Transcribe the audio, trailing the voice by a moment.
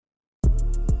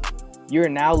You are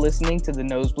now listening to The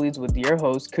Nosebleeds with your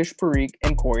hosts, Kush Parikh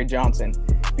and Corey Johnson.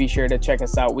 Be sure to check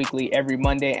us out weekly every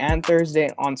Monday and Thursday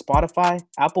on Spotify,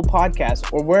 Apple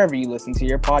Podcasts, or wherever you listen to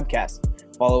your podcasts.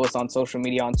 Follow us on social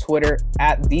media on Twitter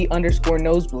at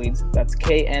 @the_nosebleeds. That's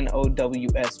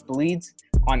KNOWS Bleeds.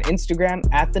 On Instagram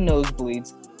at The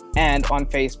Nosebleeds. And on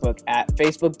Facebook at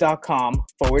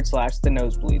facebook.com/The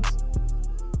Nosebleeds.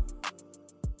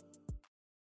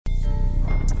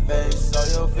 Face all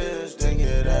your fears, then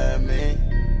get at me.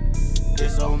 Get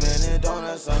so many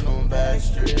donuts on them back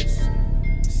streets.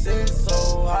 Sit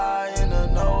so high in the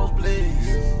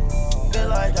nosebleeds. Feel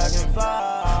like I can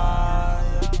fly.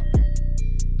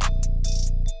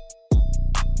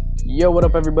 Yo, what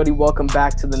up, everybody? Welcome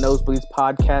back to the Nosebleeds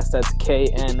podcast. That's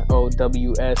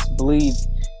KNOWS Bleeds.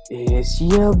 It's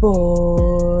your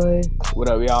boy. What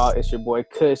up, y'all? It's your boy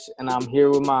Kush, and I'm here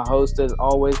with my host, as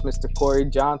always, Mr. Corey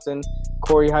Johnson.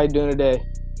 Corey, how you doing today?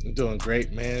 I'm doing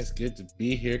great, man. It's good to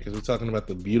be here because we're talking about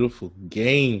the beautiful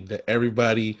game that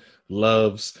everybody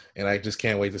loves, and I just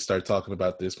can't wait to start talking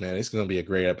about this, man. It's going to be a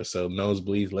great episode.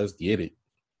 Nosebleeds, let's get it.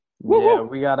 Yeah,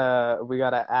 we got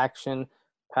a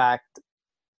action-packed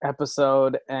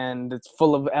episode, and it's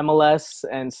full of MLS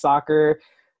and soccer.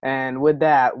 And with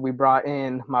that, we brought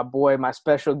in my boy, my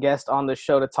special guest on the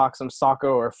show to talk some soccer,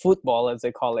 or football as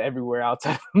they call it everywhere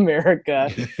outside of America.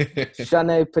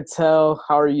 Shanay Patel,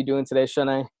 how are you doing today,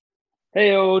 Shanay? Hey,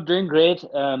 doing great.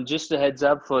 Just a heads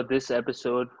up for this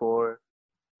episode, for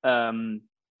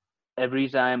every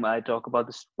time I talk about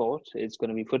the sport, it's going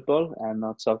to be football and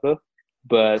not soccer.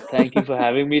 But thank you for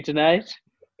having me tonight.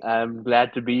 I'm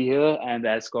glad to be here, and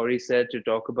as Corey said, to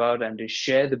talk about and to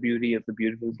share the beauty of the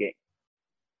beautiful game.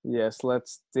 Yes,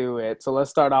 let's do it. So let's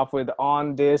start off with,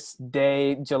 on this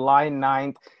day, July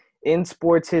 9th, in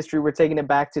sports history, we're taking it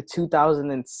back to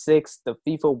 2006, the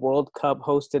FIFA World Cup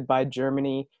hosted by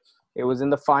Germany. It was in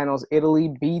the finals. Italy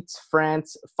beats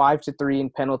France 5-3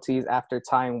 in penalties after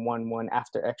tying 1-1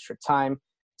 after extra time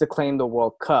to claim the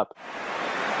World Cup.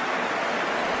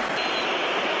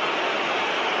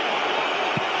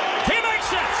 He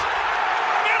makes it!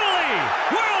 Italy,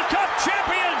 World Cup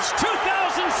champions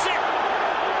 2006!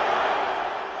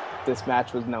 This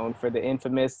match was known for the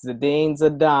infamous Zidane's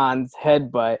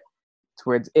headbutt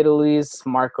towards Italy's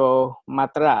Marco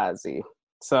Materazzi.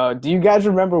 So do you guys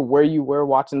remember where you were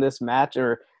watching this match,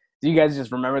 or do you guys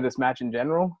just remember this match in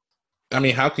general? I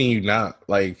mean, how can you not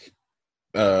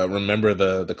remember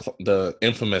the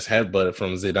infamous headbutt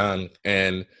from Zidane?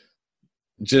 And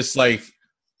just like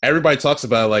everybody talks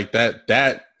about, like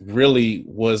that really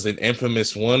was an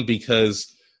infamous one,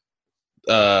 because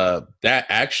that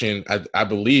action, I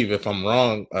believe, if I'm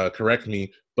wrong, correct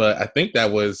me, but I think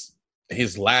that was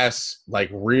his last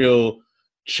real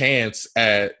chance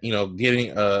at getting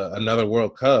another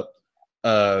World Cup.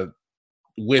 That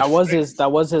was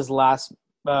his last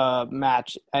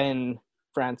match in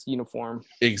France uniform.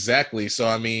 Exactly. So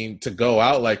I mean, to go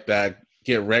out like that,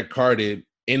 get red carded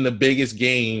in the biggest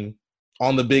game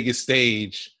on the biggest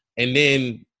stage, and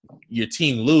then your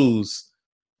team lose.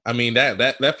 I mean,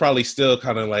 that probably still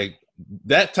kind of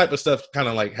that type of stuff kind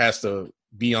of has to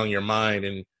be on your mind,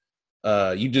 and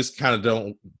you just kind of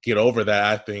don't get over that.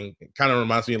 I think it kind of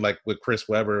reminds me of with Chris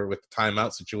Webber with the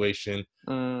timeout situation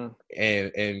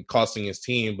and costing his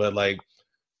team. But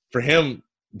for him,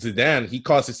 Zidane, he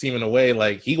cost his team in a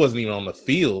way he wasn't even on the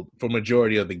field for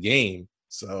majority of the game.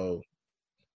 So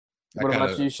what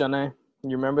about you, Shanay?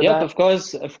 You remember that? Yep,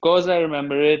 of course I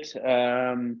remember it.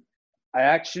 I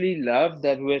actually love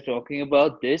that we're talking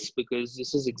about this, because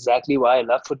this is exactly why I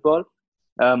love football.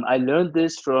 I learned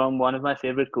this from one of my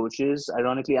favorite coaches.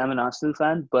 Ironically, I'm an Arsenal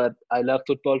fan, but I love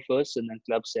football first and then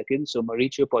club second. So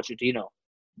Mauricio Pochettino,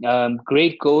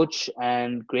 great coach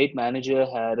and great manager,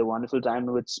 had a wonderful time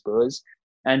with Spurs.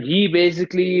 And he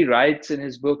basically writes in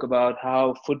his book about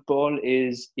how football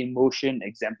is emotion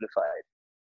exemplified.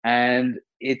 And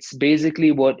it's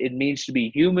basically what it means to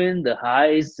be human, the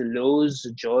highs, the lows,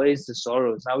 the joys, the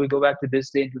sorrows. Now we go back to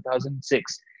this day in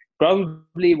 2006.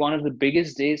 Probably one of the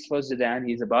biggest days for Zidane.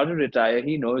 He's about to retire.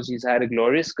 He knows he's had a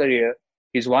glorious career.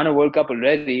 He's won a World Cup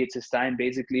already. It's his time.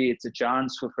 Basically, it's a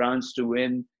chance for France to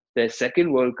win their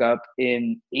second World Cup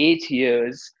in 8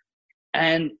 years.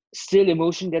 And still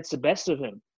emotion gets the best of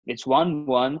him. It's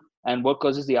 1-1. And what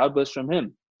causes the outburst from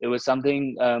him? It was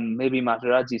something maybe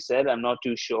Materazzi said. I'm not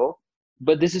too sure.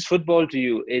 But this is football to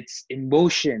you. It's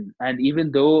emotion. And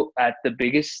even though at the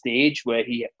biggest stage where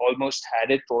he almost had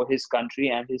it for his country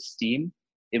and his team,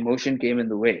 emotion came in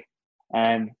the way.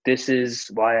 And this is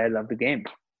why I love the game.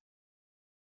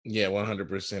 Yeah,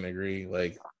 100% agree.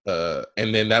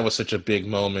 And then that was such a big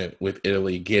moment with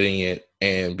Italy getting it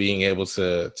and being able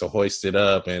to hoist it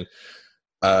up. And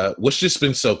what's just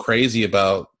been so crazy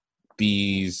about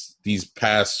these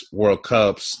past World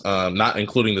Cups, not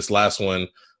including this last one,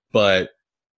 but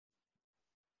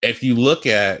if you look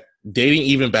at dating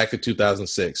even back to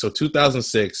 2006, so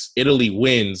 2006, Italy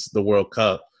wins the World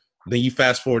Cup. Then you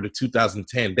fast forward to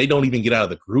 2010, they don't even get out of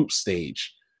the group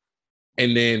stage.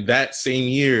 And then that same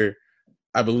year,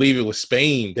 I believe it was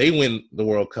Spain, they win the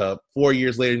World Cup. 4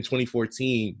 years later in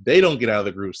 2014, they don't get out of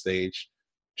the group stage.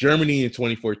 Germany in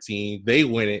 2014, they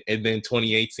win it. And then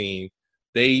 2018,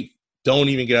 they don't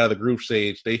even get out of the group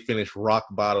stage. They finish rock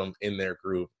bottom in their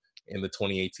group in the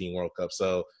 2018 World Cup.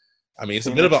 So, I mean, it's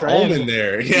a bit of an omen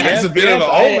there. Yeah, it's a bit of an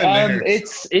omen there.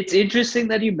 It's interesting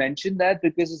that you mentioned that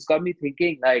because it's got me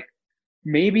thinking, like,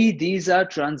 maybe these are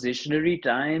transitionary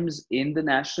times in the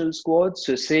national squad.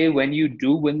 So say when you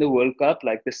do win the World Cup,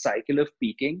 like the cycle of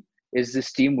peaking is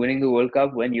this team winning the World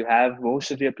Cup when you have most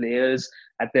of your players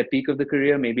at their peak of the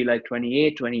career, maybe like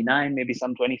 28, 29, maybe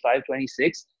some 25,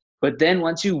 26. But then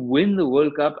once you win the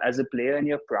World Cup as a player in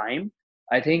your prime,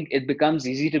 I think it becomes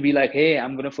easy to be like, hey,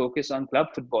 I'm going to focus on club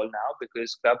football now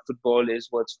because club football is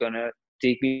what's going to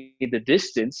take me the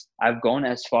distance. I've gone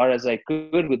as far as I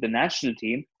could with the national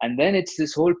team. And then it's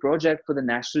this whole project for the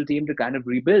national team to kind of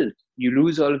rebuild. You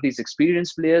lose all of these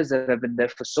experienced players that have been there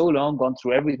for so long, gone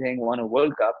through everything, won a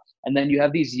World Cup. And then you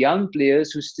have these young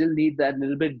players who still need that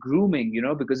little bit grooming,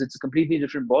 because it's a completely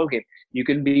different ballgame. You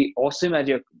can be awesome at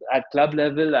club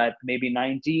level at maybe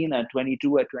 19, at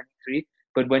 22, at 23.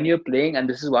 But when you're playing, and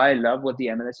this is why I love what the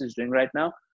MLS is doing right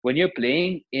now, when you're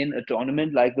playing in a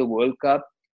tournament like the World Cup,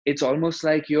 it's almost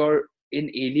like you're in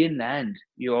alien land.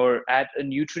 You're at a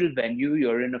neutral venue.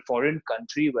 You're in a foreign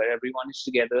country where everyone is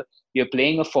together. You're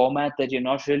playing a format that you're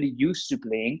not really used to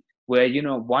playing, where,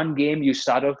 one game you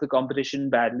start off the competition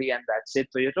badly and that's it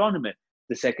for your tournament.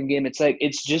 The second game,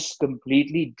 it's just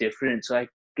completely different. So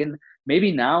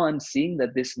maybe now I'm seeing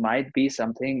that this might be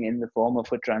something in the form of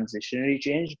a transitionary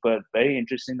change, but very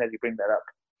interesting that you bring that up.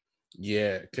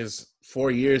 Yeah, because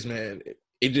 4 years, man,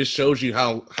 it just shows you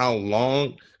how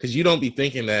long, because you don't be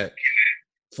thinking that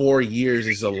 4 years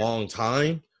is a long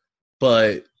time,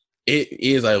 but it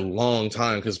is a long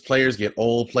time because players get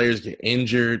old, players get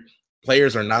injured,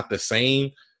 players are not the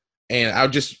same. And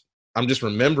I'm just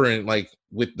remembering, like,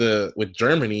 with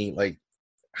Germany, like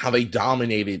how they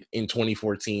dominated in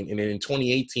 2014, and then in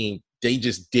 2018 they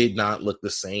just did not look the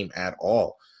same at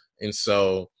all. And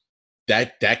so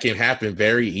that can happen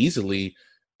very easily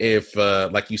if,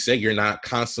 like you said, you're not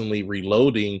constantly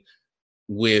reloading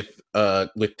with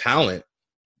talent.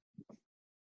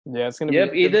 Yeah, it's gonna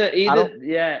be either.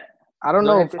 I don't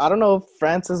know if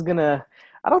France is gonna.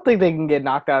 I don't think they can get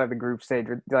knocked out of the group stage.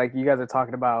 Like you guys are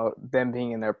talking about them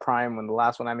being in their prime when the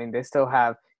last one. I mean, they still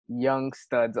have young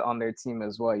studs on their team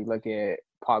as well. You look at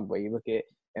Pogba, you look at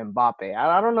Mbappe.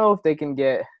 I don't know if they can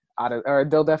get out of, or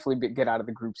they'll definitely get out of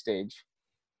the group stage.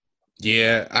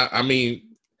 Yeah, I mean,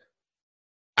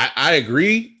 I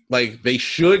agree. Like, they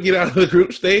should get out of the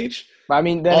group stage. But I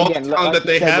mean, then all again, the talent that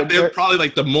they have, they're probably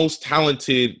like the most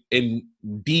talented and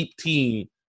deep team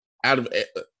out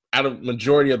of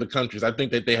majority of the countries. I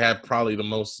think that they have probably the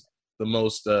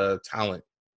most talent.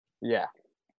 Yeah,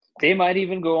 they might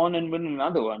even go on and win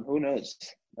another one. Who knows?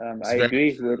 I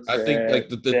agree with. I think like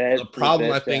the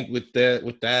problem I think with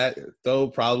that though,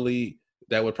 probably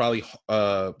that would probably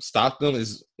stop them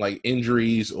is like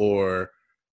injuries or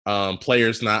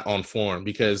players not on form,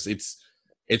 because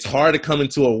it's hard to come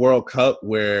into a World Cup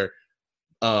where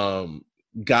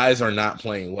guys are not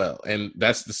playing well. And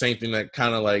that's the same thing that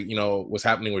kind of like, was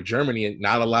happening with Germany. And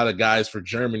not a lot of guys for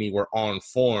Germany were on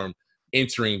form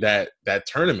entering that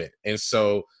tournament. And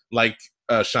so, like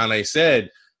Shanay said,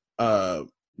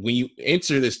 when you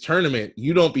enter this tournament,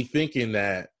 you don't be thinking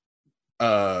that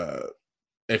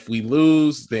if we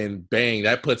lose, then bang,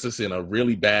 that puts us in a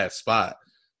really bad spot.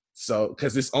 So,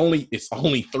 because it's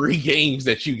only 3 games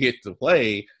that you get to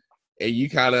play, and you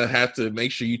kind of have to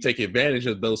make sure you take advantage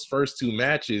of those first 2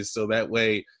 matches, so that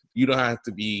way you don't have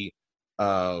to be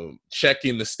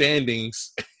checking the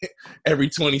standings every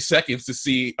 20 seconds to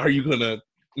see, are you going to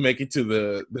make it to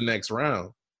the next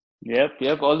round?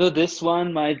 Yep. Although this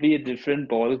one might be a different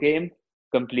ball game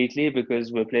completely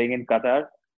because we're playing in Qatar.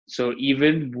 So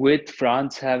even with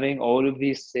France having all of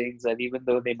these things, and even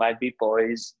though they might be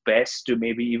poised best to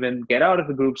maybe even get out of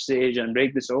the group stage and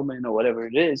break this omen or whatever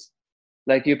it is,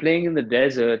 like you're playing in the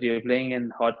desert, you're playing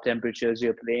in hot temperatures,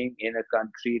 you're playing in a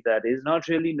country that is not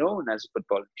really known as a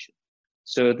football nation.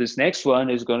 So this next one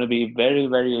is going to be very,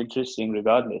 very interesting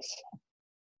regardless.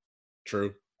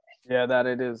 True. Yeah, that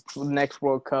it is. Next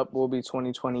World Cup will be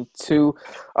 2022.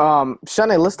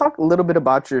 Shanay, let's talk a little bit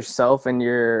about yourself and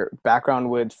your background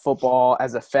with football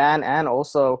as a fan, and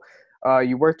also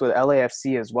you worked with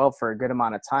LAFC as well for a good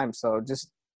amount of time. So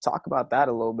just talk about that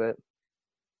a little bit.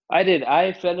 I did.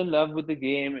 I fell in love with the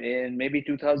game in maybe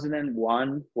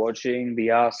 2001, watching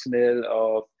the Arsenal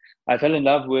of. I fell in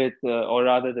love with, or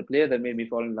rather, the player that made me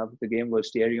fall in love with the game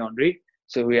was Thierry Henry.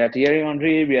 So we had Thierry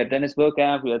Henry, we had Dennis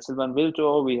Bergkamp, we had Sylvain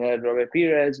Wiltord, we had Robert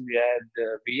Pires, we had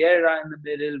Vieira in the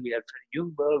middle, we had Freddie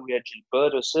Ljungberg, we had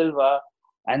Gilberto Silva,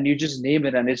 and you just name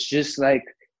it, and it's just like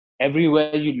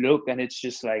everywhere you look, and it's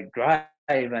just like drive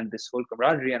and this whole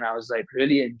camaraderie, and I was like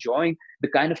really enjoying the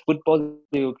kind of football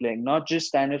they were playing, not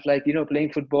just kind of like,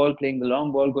 playing football, playing the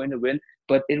long ball, going to win,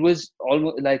 but it was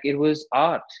almost like it was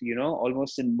art,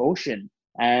 almost in motion.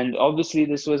 And obviously,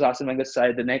 this was Arsene Wenger's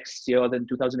side. The next year, then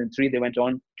 2003, they went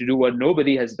on to do what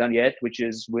nobody has done yet, which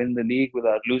is win the league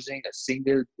without losing a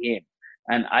single game.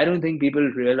 And I don't think people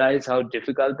realize how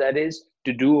difficult that is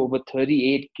to do over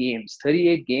 38 games.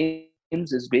 38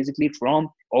 games is basically from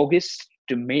August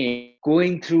to May,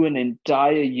 going through an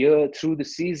entire year, through the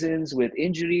seasons, with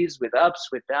injuries, with ups,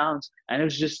 with downs. And it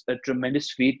was just a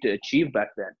tremendous feat to achieve back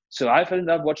then. So I fell in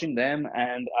love watching them,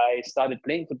 and I started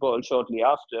playing football shortly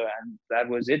after. And that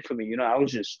was it for me. I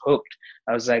was just hooked.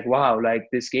 I was like, wow, like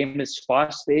this game is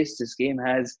fast paced. This game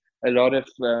has a lot of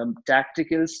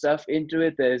tactical stuff into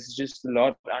it. There's just a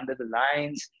lot under the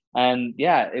lines. And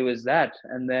yeah, it was that.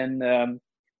 And then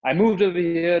I moved over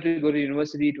here to go to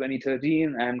university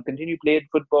 2013 and continue playing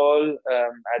football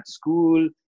at school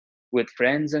with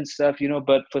friends and stuff,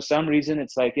 but for some reason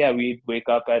it's like, yeah, we wake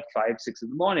up at 5, 6 in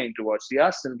the morning to watch the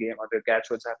Arsenal game or to catch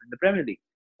what's happening in the Premier League.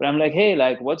 But I'm like, hey,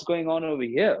 like what's going on over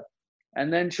here?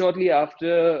 And then shortly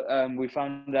after, we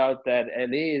found out that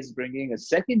LA is bringing a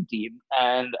second team,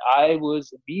 and I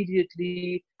was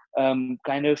immediately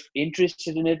kind of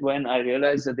interested in it when I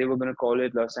realized that they were going to call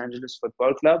it Los Angeles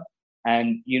Football Club,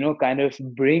 and kind of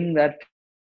bring that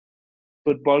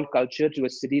football culture to a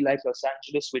city like Los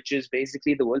Angeles, which is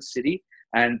basically the world city.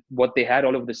 And what they had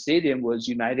all over the stadium was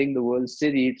uniting the world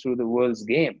city through the world's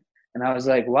game. And I was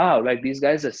like, wow, like these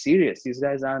guys are serious. These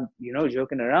guys aren't,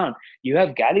 joking around. You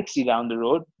have Galaxy down the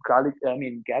road.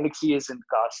 Galaxy is in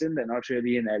Carson. They're not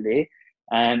really in LA.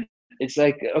 And it's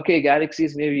like, okay, Galaxy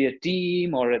is maybe a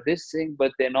team or a this thing,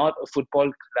 but they're not a football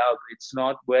club. It's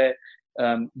not where,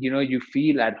 you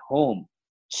feel at home.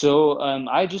 So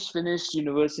I just finished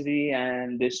university,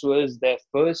 and this was their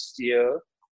first year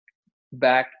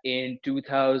back in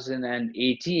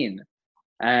 2018.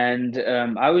 And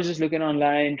I was just looking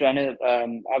online, trying to.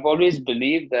 I've always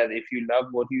believed that if you love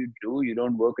what you do, you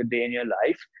don't work a day in your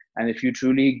life. And if you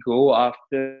truly go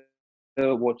after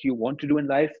what you want to do in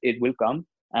life, it will come.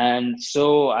 And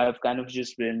so I've kind of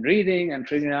just been reading and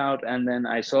figuring out. And then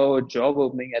I saw a job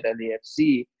opening at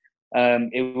LAFC.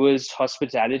 It was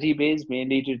hospitality based,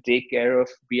 mainly to take care of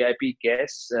VIP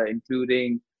guests,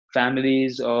 including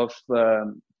families of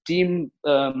team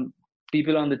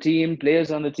people on the team,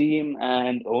 players on the team,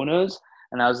 and owners.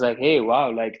 And I was like, hey,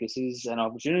 wow, like this is an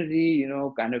opportunity,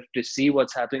 kind of to see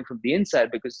what's happening from the inside,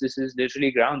 because this is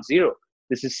literally ground zero.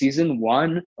 This is season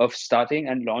 1 of starting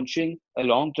and launching a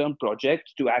long-term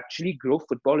project to actually grow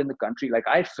football in the country. Like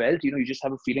I felt, you just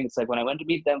have a feeling. It's like when I went to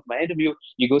meet them for my interview,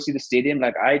 you go see the stadium.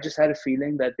 Like I just had a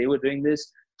feeling that they were doing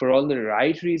this for all the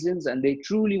right reasons, and they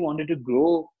truly wanted to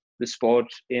grow the sport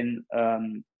in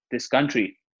this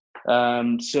country.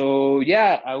 So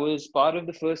yeah, I was part of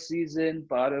the first season,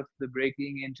 part of the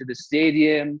breaking into the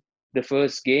stadium. The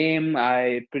first game,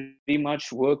 I pretty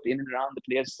much worked in and around the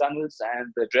players' tunnels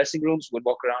and the dressing rooms, would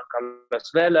walk around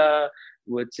Carlos Vela,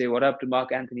 would say what up to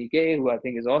Mark Anthony Gay, who I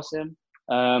think is awesome,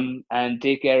 and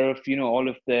take care of, all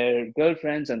of their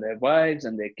girlfriends and their wives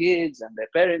and their kids and their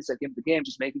parents that came to the game,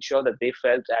 just making sure that they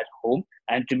felt at home.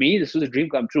 And to me, this was a dream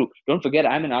come true. Don't forget,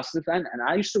 I'm an Arsenal fan, and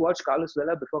I used to watch Carlos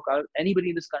Vela before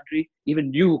anybody in this country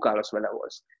even knew who Carlos Vela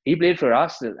was. He played for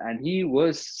Arsenal, and he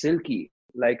was silky.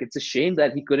 Like, it's a shame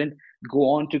that he couldn't go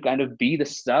on to kind of be the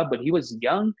star, but he was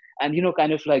young and,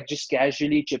 kind of like just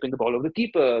casually chipping the ball over the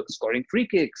keeper, scoring free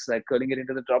kicks, like curling it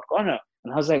into the top corner.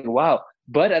 And I was like, wow.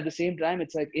 But at the same time,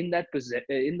 it's like in that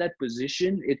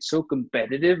position, it's so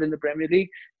competitive in the Premier League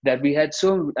that we had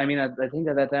I think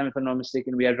at that time, if I'm not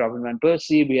mistaken, we had Robin Van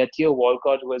Persie, we had Theo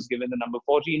Walcott, who was given the number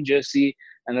 14 jersey.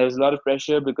 And there was a lot of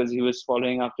pressure because he was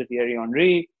following after Thierry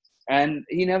Henry. And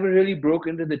he never really broke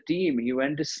into the team. He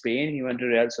went to Spain. He went to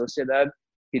Real Sociedad.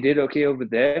 He did okay over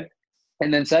there.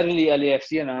 And then suddenly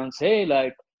LAFC announced, hey,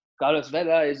 like, Carlos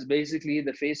Vela is basically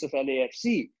the face of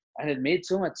LAFC. And it made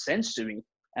so much sense to me.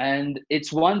 And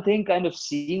it's one thing kind of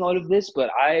seeing all of this, but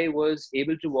I was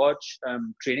able to watch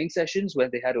training sessions when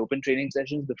they had open training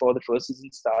sessions before the first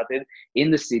season started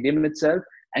in the stadium itself.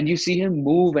 And you see him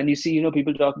move, and you see,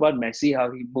 people talk about Messi,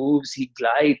 how he moves, he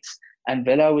glides. And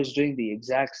Vela was doing the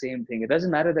exact same thing. It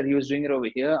doesn't matter that he was doing it over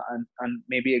here and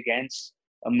maybe against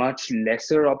a much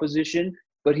lesser opposition,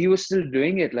 but he was still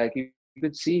doing it. Like you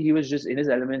could see, he was just in his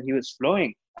element, he was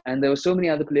flowing. And there were so many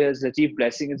other players. Latif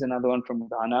Blessing is another one from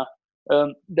Ghana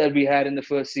that we had in the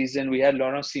first season. We had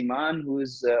Laurent Siman, who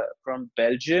is from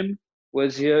Belgium,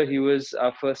 was here. He was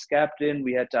our first captain.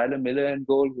 We had Tyler Miller in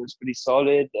goal, who was pretty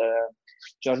solid.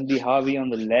 Jordan D. Harvey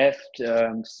on the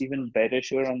left, Stephen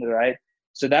Bettisher on the right.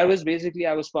 So that was basically,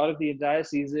 I was part of the entire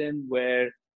season where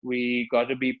we got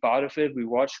to be part of it. We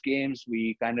watched games.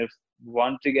 We kind of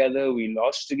won together. We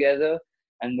lost together.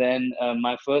 And then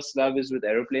my first love is with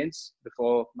aeroplanes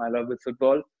before my love with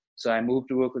football. So I moved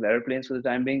to work with airplanes for the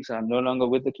time being. So I'm no longer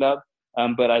with the club,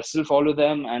 but I still follow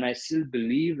them, and I still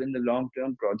believe in the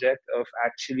long-term project of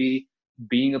actually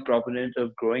being a proponent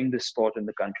of growing the sport in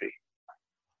the country.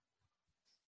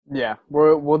 Yeah,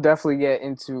 we'll definitely get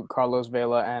into Carlos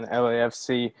Vela and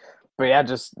LAFC, but yeah,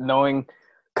 just knowing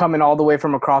coming all the way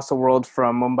from across the world,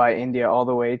 from Mumbai, India, all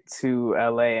the way to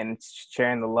LA, and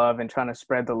sharing the love and trying to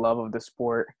spread the love of the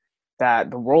sport, that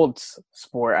the world's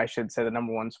sport, I should say, the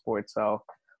number one sport. So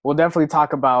we'll definitely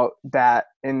talk about that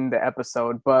in the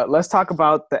episode. But let's talk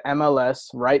about the MLS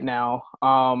right now.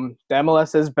 The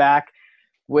MLS is back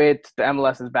with the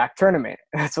MLS is back tournament.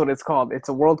 That's what it's called. It's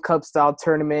a World Cup style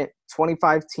tournament.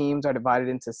 25 teams are divided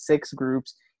into 6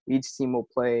 groups. Each team will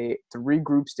play 3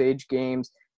 group stage games,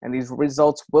 and these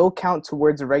results will count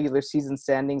towards the regular season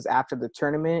standings after the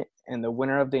tournament, and the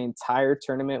winner of the entire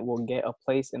tournament will get a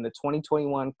place in the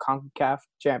 2021 CONCACAF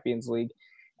Champions League,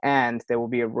 and they will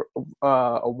be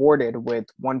awarded with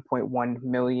 $1.1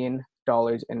 million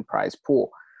in prize pool.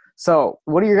 So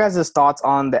what are your guys' thoughts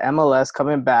on the MLS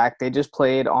coming back? They just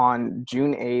played on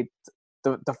June 8th,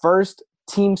 the first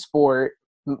team sport,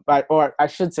 or I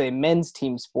should say men's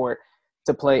team sport,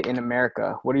 to play in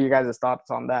America. What are your guys' thoughts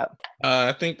on that?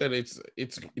 I think that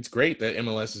it's great that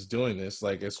MLS is doing this,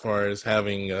 like as far as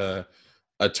having a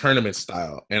tournament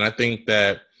style. And I think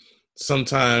that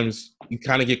sometimes you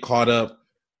kind of get caught up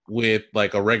with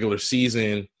like a regular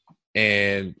season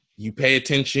and you pay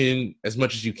attention as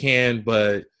much as you can,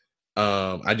 but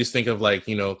I just think of like,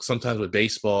 sometimes with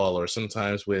baseball or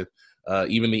sometimes with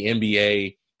even the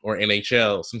NBA or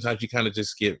NHL, sometimes you kind of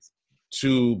just get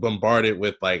too bombarded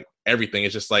with like everything.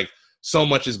 It's just like so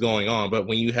much is going on. But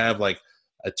when you have like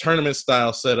a tournament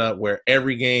style setup where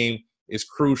every game is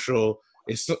crucial,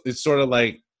 it's sort of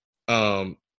like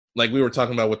we were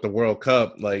talking about with the World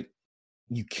Cup, like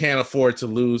you can't afford to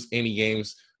lose any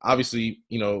games. Obviously,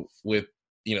 with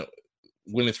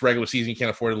when it's regular season, you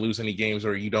can't afford to lose any games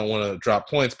or you don't want to drop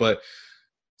points. But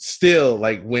still,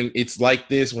 like when it's like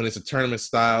this, when it's a tournament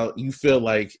style, you feel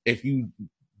like if you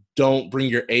don't bring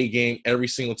your A game every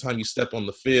single time you step on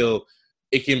the field,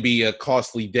 it can be a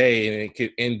costly day and it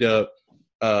could end up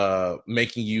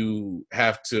making you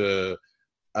have to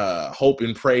hope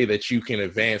and pray that you can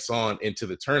advance on into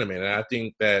the tournament. And I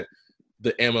think that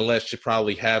the MLS should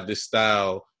probably have this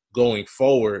style going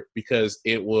forward because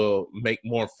it will make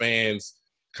more fans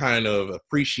kind of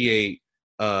appreciate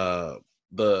the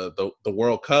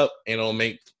World Cup, and it'll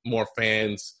make more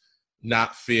fans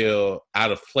not feel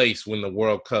out of place when the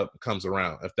World Cup comes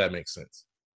around, if that makes sense.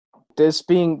 This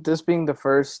being the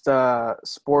first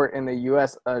sport in the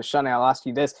U.S., Shanay, I'll ask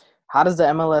you this. How does the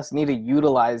MLS need to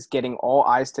utilize getting all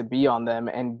eyes to be on them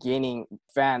and gaining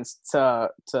fans to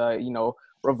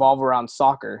revolve around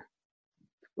soccer?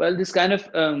 Well, this kind of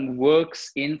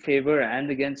works in favor and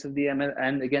against the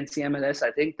MLS.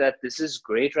 I think that this is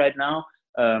great right now.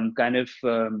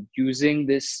 Using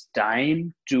this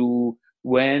time to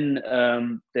when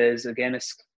there's again a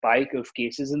spike of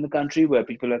cases in the country where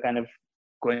people are kind of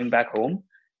going back home.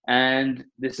 And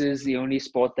this is the only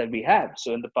sport that we have.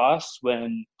 So in the past,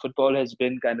 when football has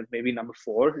been kind of maybe number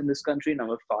 4 in this country,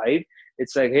 number 5,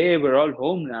 it's like, hey, we're all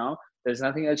home now. There's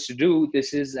nothing else to do.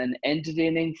 This is an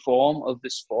entertaining form of the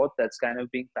sport that's kind of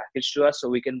being packaged to us so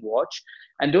we can watch.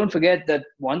 And don't forget that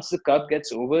once the cup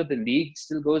gets over, the league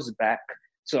still goes back.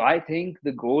 So I think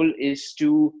the goal is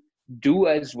to do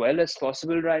as well as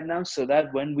possible right now so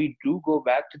that when we do go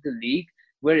back to the league,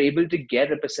 we're able to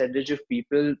get a percentage of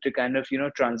people to kind of,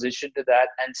 transition to that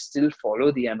and still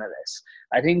follow the MLS.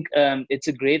 I think it's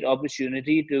a great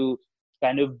opportunity to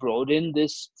kind of broaden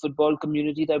this football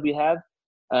community that we have.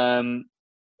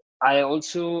 I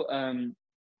also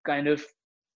kind of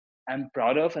am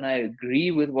proud of, and I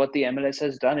agree with what the MLS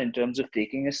has done in terms of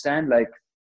taking a stand. Like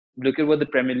look at what the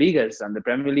Premier League has done. The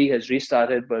Premier League has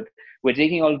restarted, but we're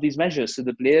taking all of these measures. So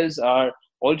the players are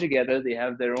all together. They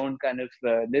have their own kind of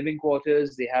living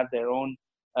quarters. They have their own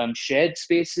shared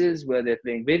spaces where they're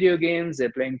playing video games,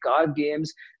 they're playing card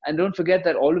games. And don't forget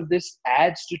that all of this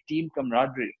adds to team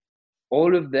camaraderie.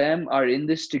 All of them are in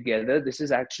this together. This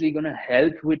is actually going to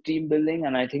help with team building.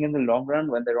 And I think in the long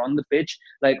run, when they're on the pitch,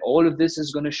 like all of this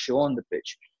is going to show on the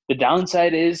pitch. The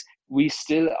downside is we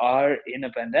still are in a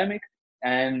pandemic,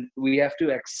 and we have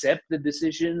to accept the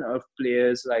decision of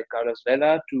players like Carlos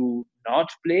Vela to not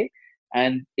play.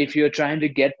 And if you're trying to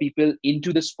get people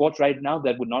into the sport right now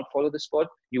that would not follow the sport,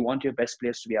 you want your best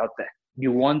players to be out there.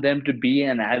 You want them to be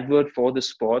an advert for the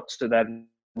sport so that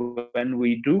when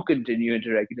we do continue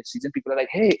into regular season, people are like,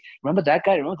 hey, remember that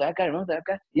guy, remember that guy, remember that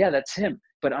guy? Yeah, that's him.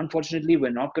 But unfortunately,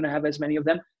 we're not going to have as many of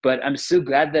them. But I'm still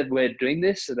glad that we're doing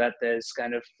this so that there's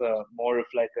kind of more of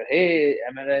like a, hey,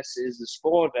 MLS is the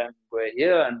sport and we're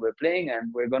here and we're playing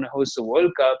and we're going to host the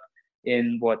World Cup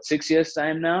in, 6 years'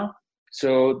 time now?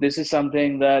 So this is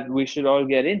something that we should all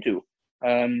get into.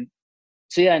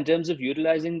 So yeah, in terms of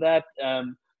utilizing that,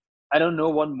 I don't know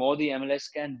what more the MLS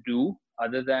can do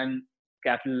other than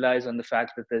capitalize on the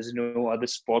fact that there's no other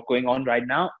sport going on right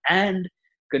now and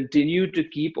continue to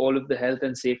keep all of the health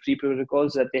and safety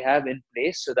protocols that they have in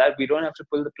place so that we don't have to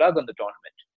pull the plug on the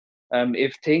tournament.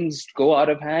 If things go out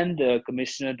of hand,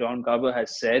 Commissioner Don Garber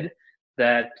has said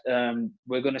that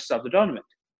we're going to stop the tournament.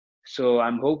 So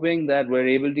I'm hoping that we're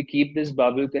able to keep this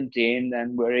bubble contained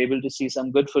and we're able to see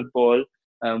some good football.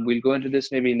 We'll go into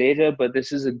this maybe later, but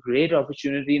this is a great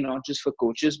opportunity, not just for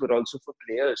coaches, but also for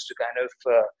players to kind of,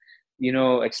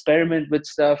 experiment with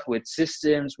stuff, with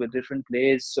systems, with different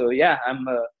plays. So yeah,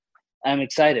 I'm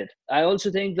excited. I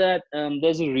also think that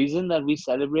there's a reason that we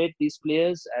celebrate these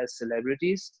players as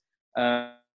celebrities.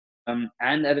 And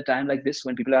at a time like this,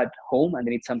 when people are at home and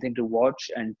they need something to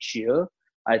watch and cheer,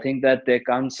 I think that there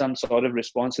comes some sort of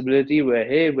responsibility where,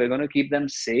 hey, we're going to keep them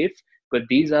safe, but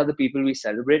these are the people we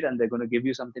celebrate and they're going to give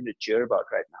you something to cheer about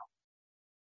right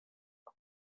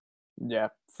now. Yeah,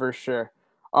 for sure.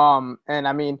 And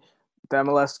I mean, the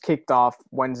MLS kicked off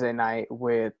Wednesday night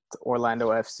with Orlando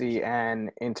FC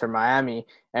and Inter Miami,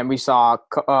 and we saw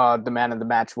the man of the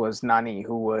match was Nani,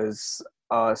 who was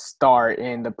a star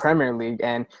in the Premier League.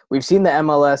 And we've seen the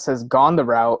MLS has gone the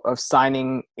route of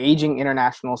signing aging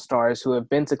international stars who have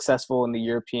been successful in the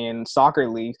European soccer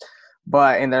leagues,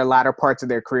 but in their latter parts of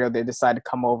their career, they decide to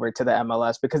come over to the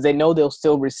MLS because they know they'll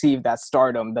still receive that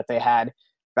stardom that they had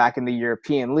back in the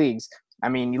European leagues. I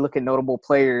mean, you look at notable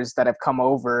players that have come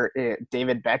over,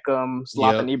 David Beckham,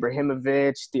 Zlatan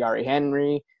Ibrahimovic, Thierry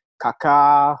Henry,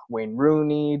 Kaká, Wayne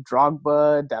Rooney,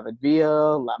 Drogba, David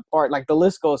Villa, Lampard, like the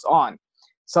list goes on.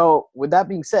 So with that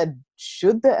being said,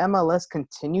 should the MLS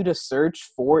continue to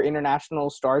search for international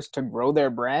stars to grow their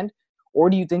brand, or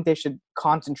do you think they should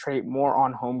concentrate more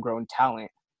on homegrown talent?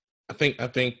 I think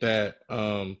that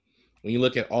when you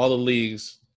look at all the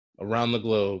leagues around the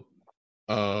globe,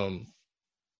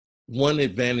 one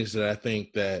advantage that I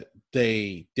think that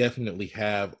they definitely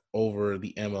have over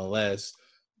the MLS,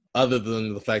 other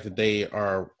than the fact that they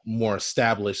are more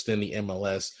established than the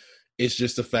MLS, is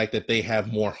just the fact that they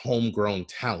have more homegrown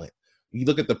talent. You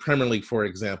look at the Premier League, for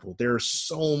example, there are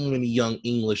so many young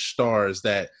English stars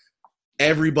that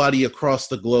everybody across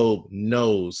the globe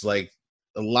knows. Like,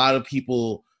 a lot of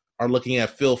people are looking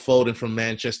at Phil Foden from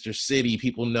Manchester City.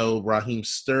 People know Raheem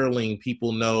Sterling.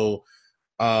 People know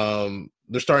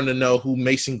they're starting to know who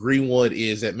Mason Greenwood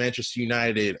is at Manchester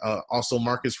United. Also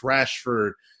Marcus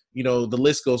Rashford. You know, the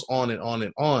list goes on and on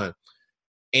and on.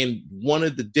 And one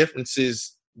of the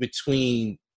differences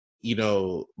between, you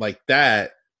know, like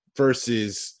that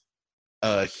versus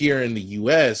here in the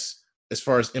US, as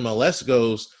far as MLS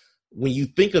goes, when you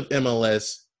think of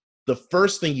MLS, the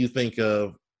first thing you think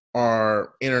of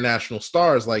are international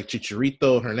stars like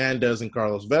Chicharito, Hernandez, and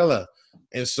Carlos Vela.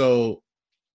 And so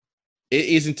it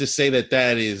isn't to say that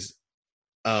that is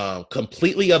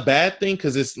completely a bad thing,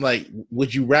 because it's like,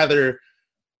 would you rather,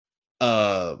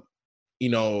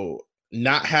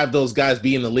 not have those guys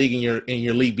be in the league and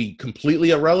your league be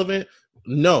completely irrelevant?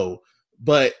 No.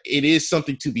 But it is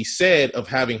something to be said of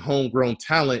having homegrown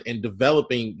talent and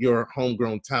developing your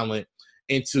homegrown talent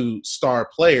into star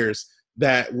players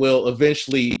that will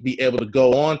eventually be able to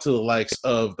go on to the likes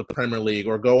of the Premier League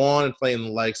or go on and play in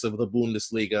the likes of the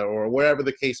Bundesliga or wherever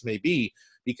the case may be.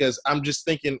 Because I'm just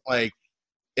thinking, like,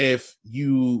 if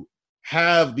you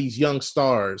have these young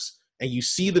stars and you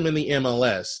see them in the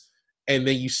MLS and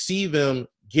then you see them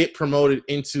get promoted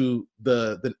into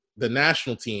the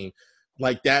national team,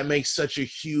 like, that makes such a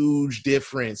huge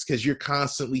difference, because you're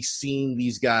constantly seeing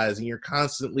these guys and you're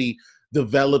constantly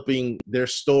developing their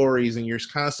stories, and you're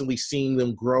constantly seeing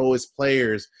them grow as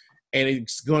players, and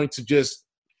it's going to just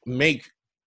make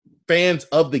fans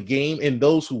of the game and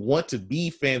those who want to be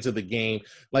fans of the game,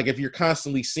 like if you're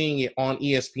constantly seeing it on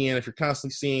ESPN, if you're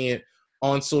constantly seeing it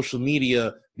on social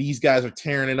media, these guys are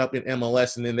tearing it up in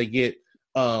MLS, and then they get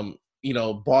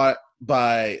bought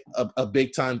by a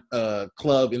big time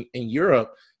club in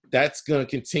Europe, that's going to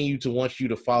continue to want you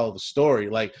to follow the story.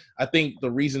 Like, I think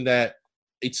the reason that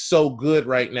it's so good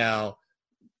right now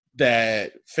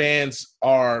that fans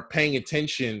are paying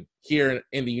attention here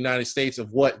in the United States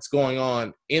of what's going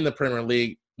on in the Premier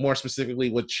League, more specifically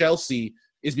with Chelsea,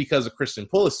 is because of Christian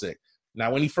Pulisic.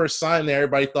 Now, when he first signed there,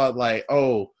 everybody thought like,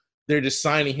 oh, they're just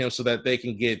signing him so that they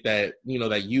can get that,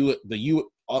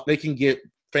 they can get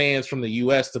fans from the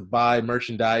US to buy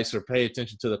merchandise or pay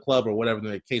attention to the club or whatever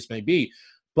the case may be.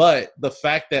 But the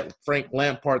fact that Frank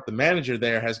Lampard, the manager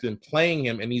there, has been playing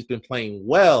him and he's been playing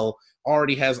well,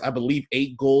 already has, I believe,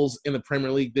 8 goals in the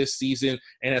Premier League this season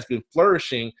and has been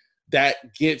flourishing, that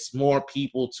gets more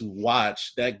people to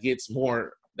watch. That's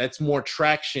more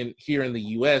traction here in the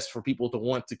US for people to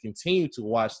want to continue to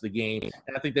watch the game.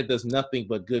 And I think that does nothing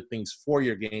but good things for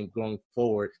your game going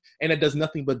forward. And it does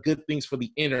nothing but good things for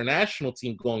the international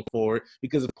team going forward,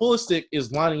 because if Pulisic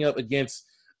is lining up against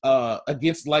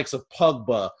likes of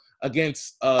Pogba,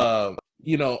 against all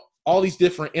these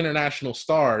different international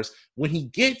stars, when he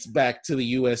gets back to the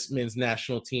US men's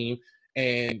national team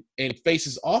and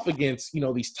faces off against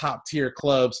these top tier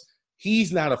clubs,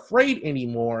 he's not afraid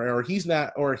anymore, or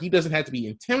he doesn't have to be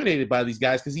intimidated by these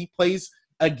guys because he plays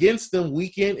against them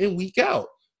week in and week out.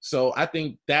 So I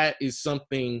think that is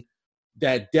something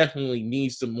that definitely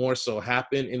needs to more so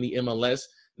happen in the MLS.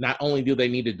 Not only do they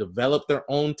need to develop their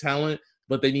own talent,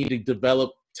 but they need to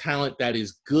develop talent that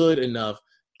is good enough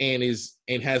and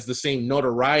has the same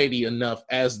notoriety enough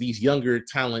as these younger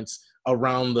talents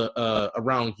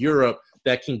around Europe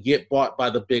that can get bought by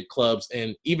the big clubs.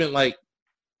 And even like,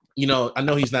 I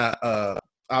know he's not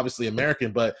obviously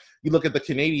American, but you look at the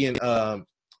Canadian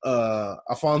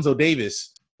Alphonso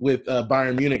Davies with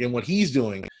Bayern Munich and what he's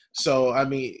doing. So I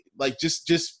mean, like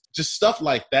just stuff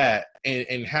like that,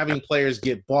 and having players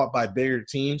get bought by bigger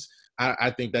teams,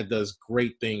 I think that does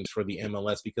great things for the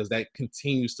MLS, because that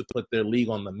continues to put their league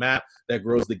on the map, that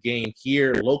grows the game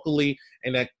here locally,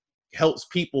 and that helps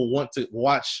people want to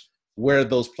watch where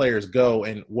those players go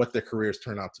and what their careers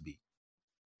turn out to be.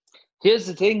 Here's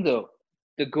the thing, though.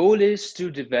 The goal is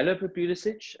to develop a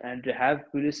Pulisic and to have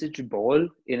Pulisic ball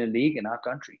in a league in our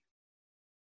country.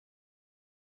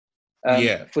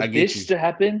 For this to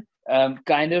happen,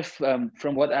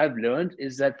 from what I've learned,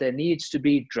 is that there needs to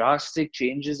be drastic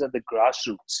changes at the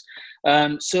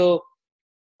grassroots. So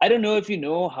I don't know if you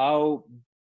know how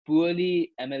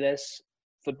poorly MLS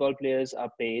football players are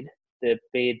paid. They're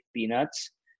paid peanuts.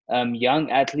 Young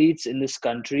athletes in this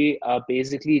country are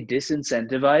basically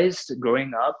disincentivized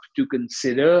growing up to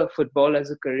consider football as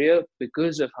a career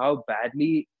because of how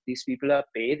badly these people are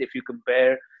paid. If you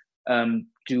compare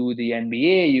to the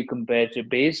NBA, you compare to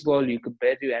baseball, you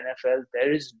compare to NFL,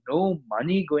 there is no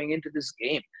money going into this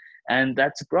game. And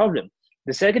that's a problem.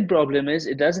 The second problem is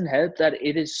it doesn't help that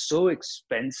it is so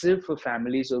expensive for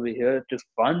families over here to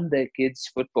fund their kids'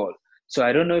 football. So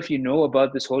I don't know if you know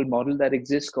about this whole model that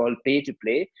exists called pay to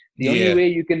play. The only way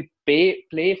you can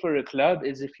play for a club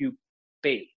is if you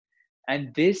pay.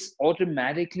 And this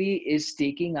automatically is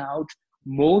taking out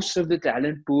most of the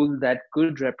talent pool that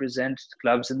could represent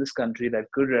clubs in this country,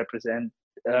 that could represent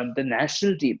the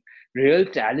national team. Real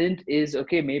talent is,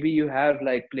 okay, maybe you have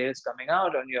like players coming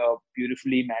out on your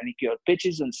beautifully manicured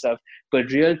pitches and stuff,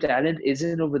 but real talent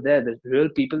isn't over there. The real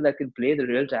people that can play, the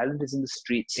real talent is in the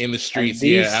streets. In the streets,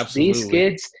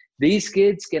 absolutely. These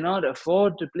kids cannot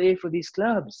afford to play for these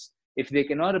clubs. If they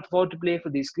cannot afford to play for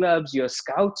these clubs, your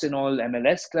scouts in all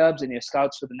MLS clubs and your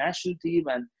scouts for the national team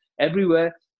and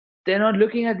everywhere, they're not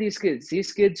looking at these kids.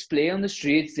 These kids play on the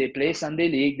streets, they play Sunday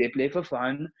league, they play for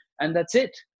fun, and that's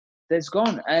it. That's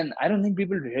gone. And I don't think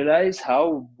people realize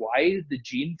how wide the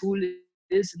gene pool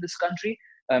is in this country,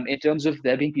 in terms of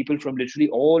there being people from literally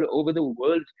all over the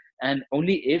world. And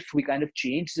only if we kind of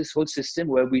change this whole system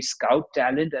where we scout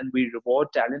talent and we reward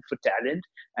talent for talent,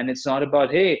 and it's not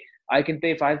about, hey, I can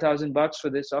pay $5,000 for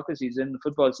this soccer season,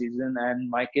 football season, and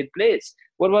my kid plays.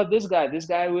 What about this guy? This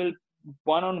guy will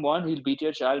one-on-one, he'll beat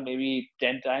your child maybe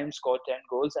 10 times, score 10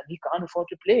 goals, and he can't afford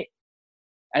to play.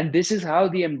 And this is how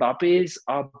the Mbappes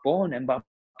are born.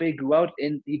 Mbappe grew out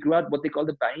what they call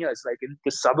the banlieues, like in the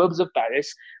suburbs of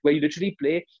Paris, where you literally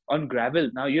play on gravel.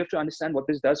 Now you have to understand what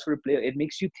this does for a player. It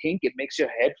makes you think, it makes your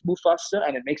head move faster,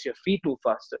 and it makes your feet move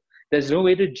faster. There's no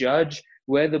way to judge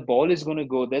where the ball is going to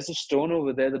go. There's a stone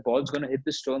over there. The ball's going to hit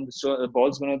the stone. The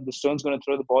stone's going to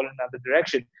throw the ball in another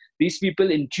direction. These people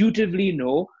intuitively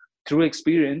know through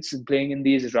experience and playing in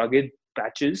these rugged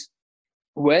patches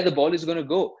where the ball is going to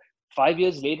go. 5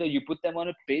 years later, you put them on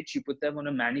a pitch, you put them on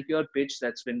a manicured pitch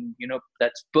that's been,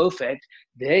 that's perfect.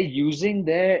 They're using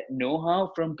their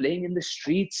know-how from playing in the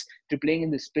streets to playing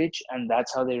in this pitch, and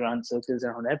that's how they run circles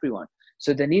around everyone.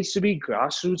 So there needs to be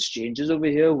grassroots changes over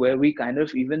here where we kind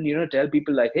of even, tell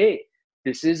people like, hey,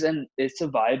 it's a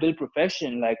viable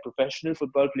profession. Like professional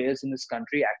football players in this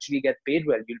country actually get paid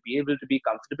well. You'll be able to be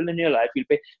comfortable in your life.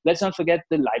 Let's not forget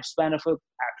the lifespan of an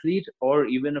athlete or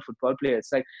even a football player.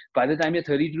 It's like by the time you're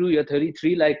 32, you're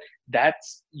 33, like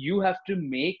you have to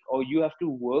make, or you have to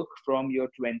work from your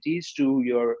 20s to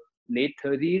your late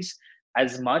 30s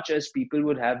as much as people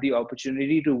would have the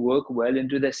opportunity to work well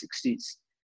into their 60s.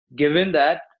 Given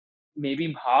that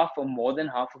maybe half or more than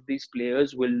half of these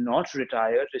players will not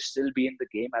retire to still be in the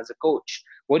game as a coach.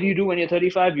 What do you do when you're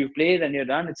 35? You played and you're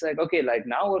done. It's like, okay, like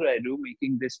now what do I do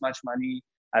making this much money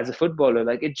as a footballer?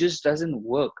 Like it just doesn't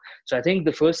work. So I think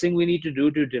the first thing we need to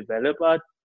do to develop our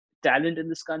talent in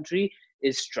this country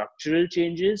is structural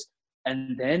changes,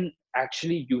 and then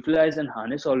actually utilize and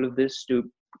harness all of this to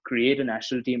create a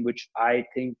national team, which I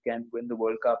think can win the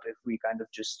World Cup if we kind of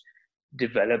just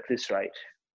develop this right.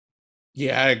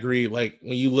 Yeah, I agree. Like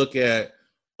when you look at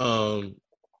the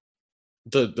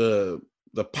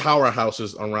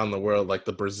powerhouses around the world, like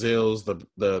the Brazils,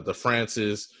 the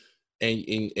Frances, and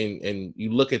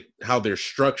you look at how they're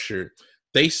structured,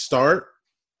 they start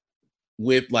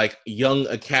with like young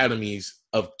academies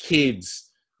of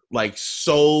kids, like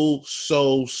so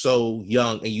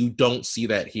young, and you don't see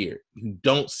that here. You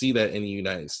don't see that in the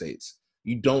United States.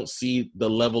 You don't see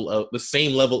the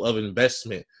same level of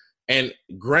investment. And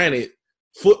granted,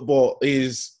 football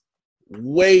is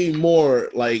way more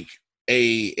like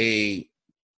it's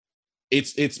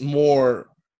more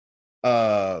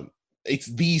it's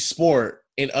the sport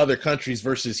in other countries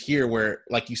versus here, where,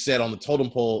 like you said, on the totem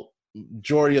pole,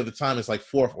 majority of the time it's like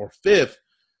fourth or fifth.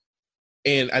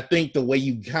 And I think the way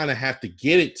you kind of have to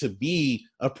get it to be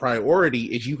a priority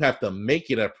is you have to make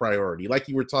it a priority. Like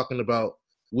you were talking about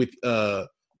with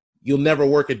you'll never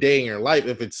work a day in your life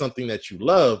if it's something that you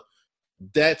love.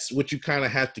 That's what you kind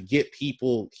of have to get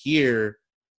people here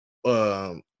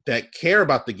that care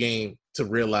about the game to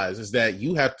realize, is that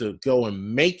you have to go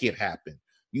and make it happen.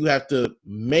 You have to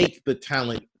make the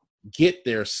talent get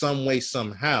there some way,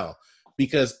 somehow,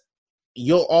 because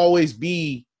you'll always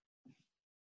be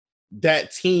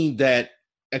that team that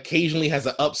occasionally has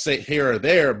an upset here or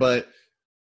there. But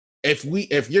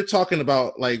if you're talking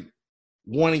about like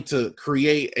wanting to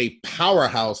create a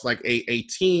powerhouse, like a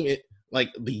team,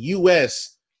 like the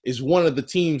U.S. is one of the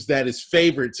teams that is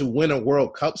favored to win a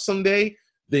World Cup someday,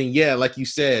 then yeah, like you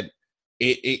said,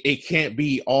 it can't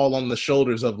be all on the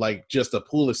shoulders of like just a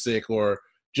Pulisic or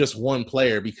just one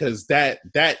player, because that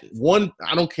one,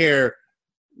 I don't care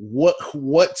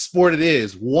what sport it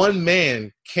is, one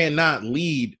man cannot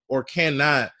lead or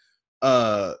cannot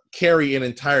carry an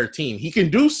entire team. He can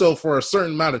do so for a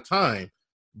certain amount of time,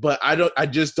 but I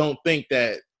just don't think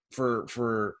that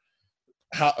for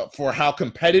how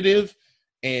competitive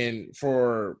and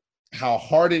for how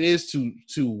hard it is to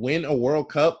win a World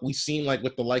Cup, we've seen like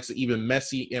with the likes of even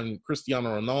Messi and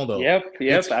Cristiano Ronaldo.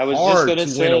 Yep. I was just going to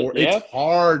say, it's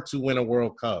hard to win a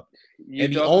World Cup.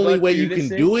 And the only way you can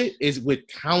do it is with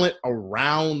talent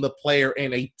around the player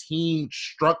and a team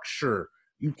structure.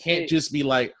 You can't just be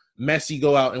like, Messi,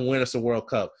 go out and win us a World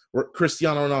Cup, or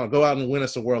Cristiano Ronaldo, go out and win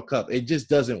us a World Cup. It just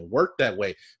doesn't work that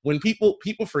way. When people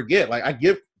forget, like I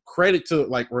give credit to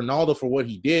like Ronaldo for what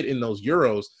he did in those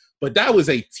Euros, but that was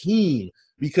a team,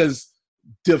 because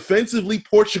defensively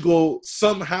Portugal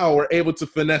somehow were able to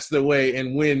finesse their way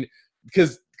and win,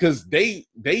 because they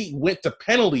went to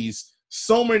penalties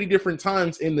so many different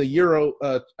times in the Euro.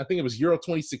 I think it was Euro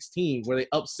 2016 where they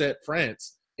upset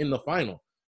France in the final.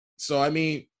 So I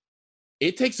mean,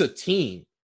 it takes a team,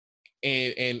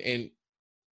 and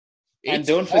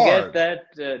don't forget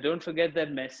that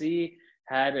Messi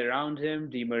had around him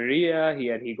Di Maria, he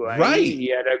had Higuain, right. He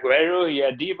had Aguero, he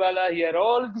had Dybala, he had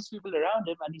all of these people around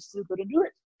him, and he still couldn't do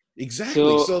it.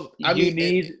 Exactly. So I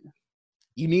mean,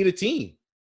 you need a team.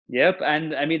 Yep,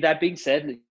 and I mean, that being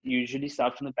said, you usually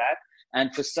start from the back,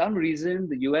 and for some reason,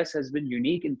 the US has been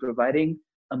unique in providing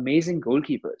amazing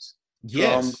goalkeepers.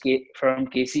 Yes. From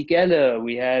Casey Keller,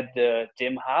 we had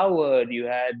Tim Howard. You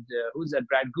had who's that?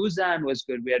 Brad Guzan was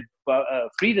good. We had Bob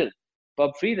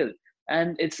Friedel.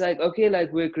 And it's like, okay,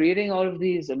 like we're creating all of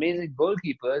these amazing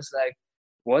goalkeepers. Like,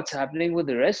 what's happening with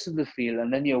the rest of the field?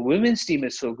 And then your women's team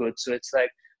is so good. So it's like,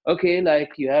 okay,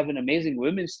 like you have an amazing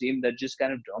women's team that just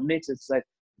kind of dominates. It's like,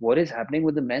 what is happening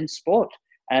with the men's sport?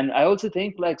 And I also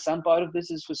think like some part of this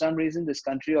is, for some reason, this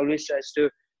country always tries to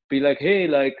be like, hey,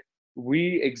 like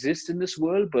we exist in this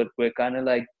world, but we're kind of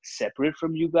like separate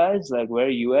from you guys. Like we're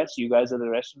US, you guys are the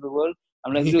rest of the world.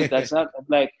 I'm like, dude, Yeah.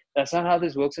 that's not how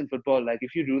this works in football. Like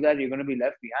if you do that, you're going to be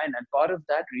left behind. And part of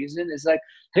that reason is like,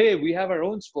 hey, we have our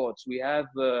own sports.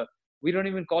 We don't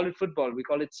even call it football. We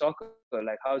call it soccer.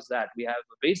 Like, how's that? We have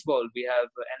baseball, we have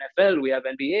NFL, we have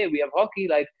NBA, we have hockey.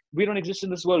 Like, we don't exist in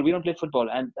this world. We don't play football.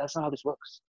 And that's not how this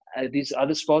works. These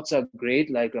other sports are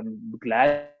great. Like, I'm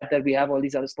glad that we have all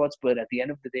these other sports. But at the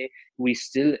end of the day, we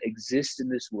still exist in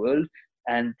this world.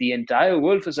 And the entire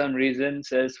world, for some reason,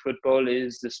 says football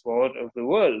is the sport of the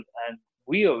world. And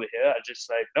we over here are just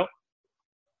like, no.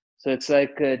 So it's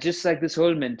like just like this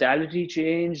whole mentality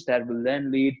change that will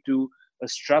then lead to a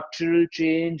structural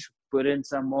change, put in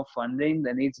some more funding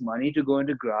that needs money to go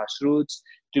into grassroots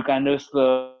to kind of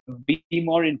be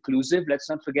more inclusive. Let's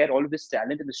not forget all of this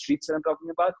talent in the streets that I'm talking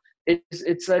about.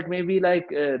 It's like maybe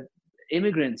like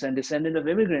immigrants and descendant of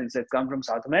immigrants that come from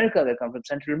South America, that come from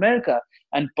Central America.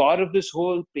 And part of this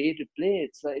whole pay to play,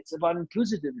 it's about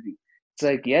inclusivity. It's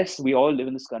like, yes, we all live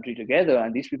in this country together,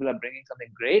 and these people are bringing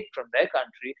something great from their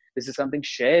country. This is something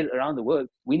shared around the world.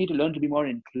 We need to learn to be more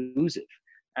inclusive.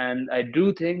 And I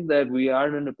do think that we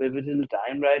are in a pivotal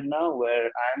time right now where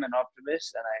I'm an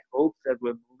optimist, and I hope that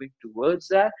we're moving towards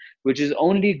that, which is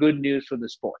only good news for the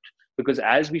sport. Because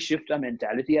as we shift our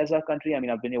mentality as our country, I mean,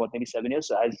 I've been here, maybe 7 years.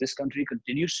 So as this country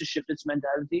continues to shift its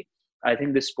mentality, I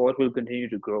think the sport will continue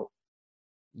to grow.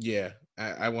 Yeah,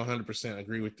 I 100%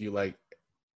 agree with you. Like,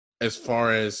 as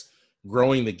far as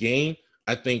growing the game,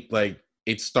 I think like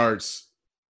it starts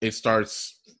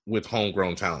with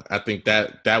homegrown talent. I think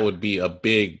that would be a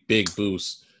big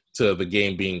boost to the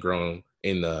game being grown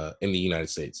in the United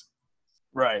States.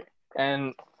 Right.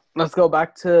 And let's go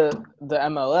back to the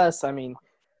MLS. I mean,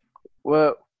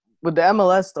 well, with the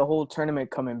MLS, the whole tournament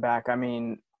coming back, I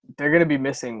mean, they're going to be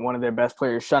missing one of their best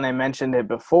players. Shanay mentioned it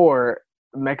before.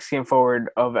 Mexican forward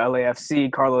of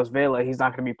LAFC, Carlos Vela, he's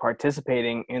not going to be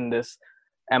participating in this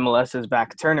MLS's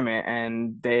back tournament.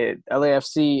 And the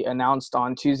LAFC announced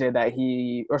on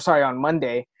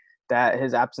Monday that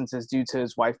his absence is due to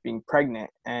his wife being pregnant.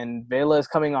 And Vela is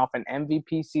coming off an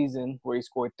MVP season where he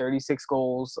scored 36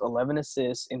 goals, 11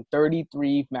 assists in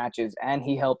 33 matches, and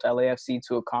he helped LAFC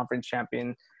to a conference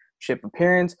championship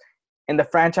appearance in the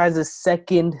franchise's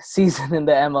second season in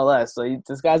the MLS. So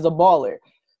this guy's a baller.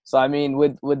 So, I mean,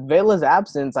 with Vela's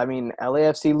absence, I mean,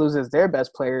 LAFC loses their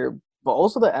best player, but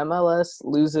also the MLS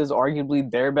loses arguably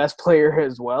their best player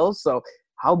as well. So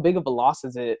how big of a loss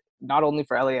is it, not only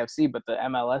for LAFC, but the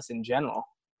MLS in general?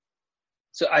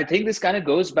 So I think this kind of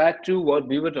goes back to what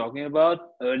we were talking about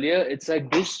earlier. It's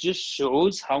like this just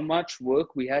shows how much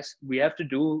work we have to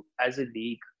do as a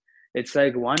league. It's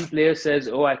like one player says,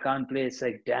 "Oh, I can't play." It's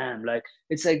like, damn, like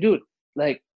it's like, dude,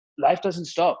 like life doesn't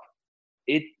stop.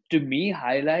 It to me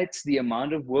highlights the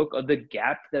amount of work or the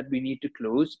gap that we need to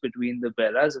close between the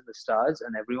Bellas and the Stars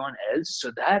and everyone else, so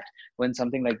that when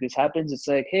something like this happens, it's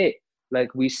like, hey,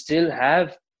 like we still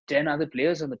have 10 other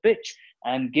players on the pitch.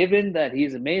 And given that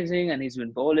he's amazing and he's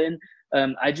been bowling,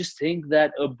 I just think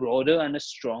that a broader and a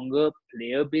stronger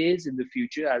player base in the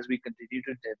future as we continue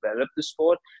to develop the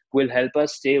sport will help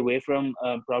us stay away from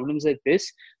problems like this.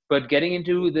 But getting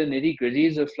into the nitty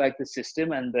gritties of like the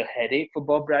system and the headache for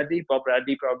Bob Bradley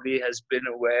probably has been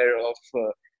aware of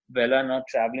Vela not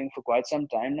traveling for quite some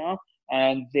time now.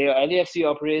 And the LAFC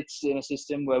operates in a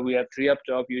system where we have three up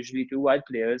top, usually two wide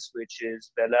players, which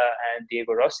is Vela and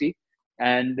Diego Rossi.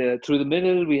 And through the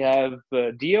middle, we have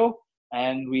Dio,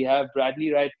 and we have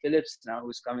Bradley Wright Phillips now,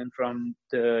 who's coming from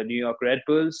the New York Red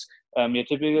Bulls. Your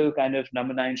typical kind of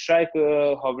number 9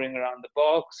 striker, hovering around the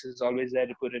box, is always there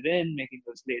to put it in, making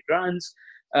those late runs.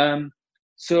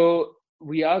 So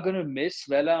we are going to miss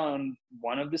Vela on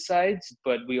one of the sides,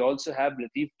 but we also have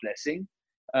Latif Blessing,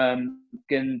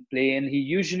 can play in. He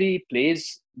usually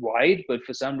plays wide, but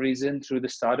for some reason, through the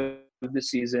start of the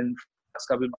season, last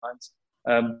couple of months,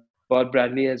 Bob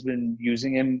Bradley has been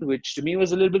using him, which to me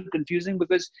was a little bit confusing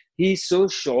because he's so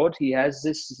short. He has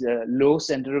this low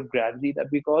center of gravity that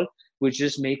we call, which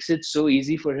just makes it so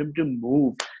easy for him to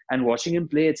move. And watching him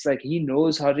play, it's like he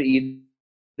knows how to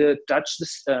either touch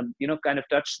this, kind of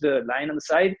touch the line on the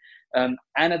side, and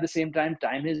at the same time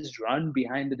his run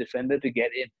behind the defender to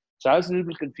get in. So I was a little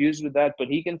bit confused with that, but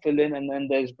he can fill in. And then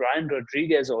there's Brian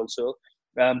Rodriguez also,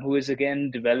 who is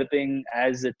again developing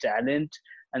as a talent.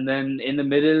 And then in the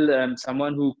middle,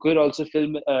 someone who could also fill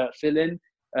in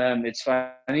it's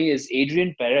funny, is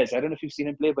Adrian Perez. I don't know if you've seen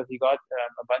him play, but he got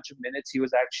a bunch of minutes. He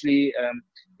was actually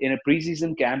in a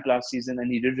preseason camp last season,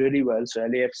 and he did really well. So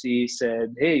LAFC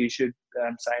said, hey, you should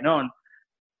sign on.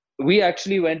 We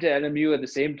actually went to LMU at the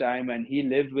same time, and he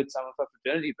lived with some of our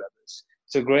fraternity brothers.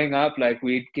 So growing up, like,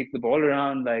 we'd kick the ball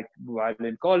around like while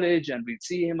in college, and we'd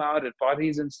see him out at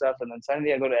parties and stuff. And then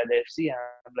suddenly I go to LAFC, and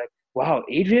I'm like, wow,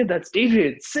 Adrian, that's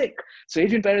Adrian, sick. So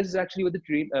Adrian Perez is actually with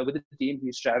the team.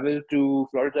 He's traveled to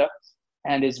Florida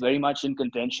and is very much in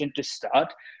contention to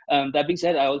start. That being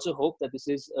said, I also hope that this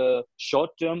is a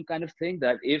short-term kind of thing,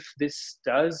 that if this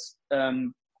does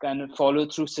kind of follow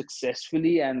through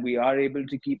successfully and we are able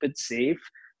to keep it safe,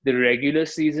 the regular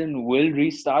season will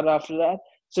restart after that.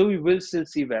 So we will still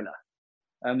see Vela.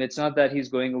 It's not that he's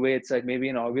going away. It's like maybe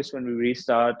in August when we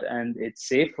restart and it's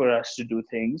safe for us to do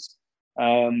things.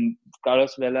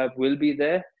 Carlos Vela will be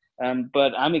there.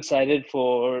 But I'm excited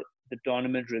for the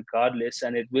tournament regardless,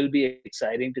 and it will be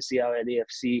exciting to see how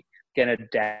LAFC can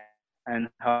adapt and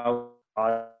how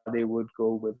far they would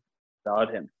go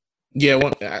without him. Yeah,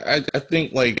 well, I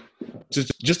think, like,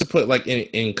 just to put, like,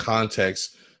 in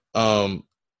context, I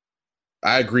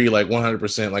agree, like,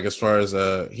 100%, like, as far as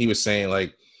he was saying,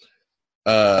 like,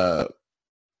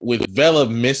 with Vela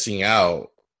missing out,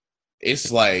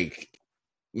 it's like,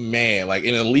 man, like,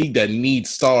 in a league that needs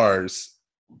stars,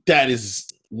 that is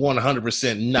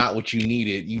 100% not what you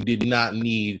needed. You did not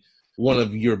need one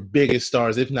of your biggest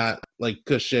stars, if not, like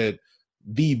Kush said,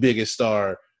 the biggest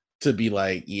star, to be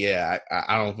like, yeah,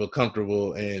 I don't feel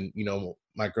comfortable, and, you know,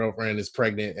 my girlfriend is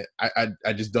pregnant.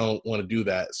 I just don't want to do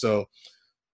that. So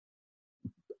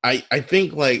I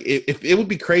think, like, if it would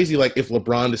be crazy, like, if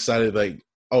LeBron decided, like,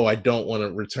 oh, I don't want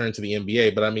to return to the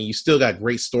NBA. But I mean, you still got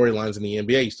great storylines in the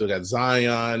NBA. You still got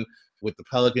Zion with the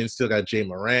Pelicans, still got Jay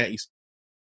Morant, you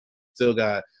still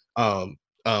got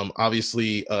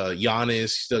obviously Giannis, you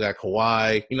still got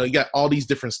Kawhi. You know, you got all these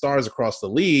different stars across the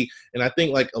league. And I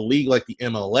think, like, a league like the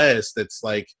MLS that's,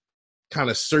 like, kind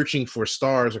of searching for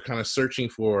stars, or kind of searching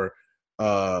for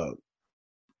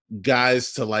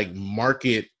guys to, like,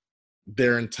 market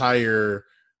their entire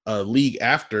league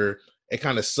after. It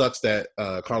kind of sucks that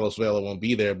Carlos Vela won't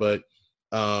be there, but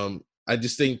I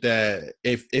just think that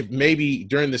if maybe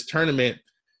during this tournament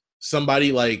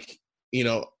somebody, like, you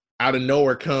know, out of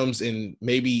nowhere comes and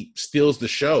maybe steals the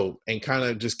show and kind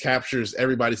of just captures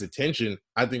everybody's attention,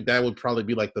 I think that would probably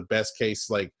be, like, the best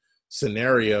case, like,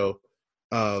 scenario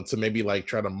to maybe, like,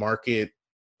 try to market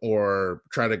or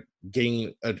try to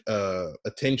gain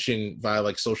attention via,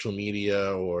 like, social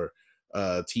media or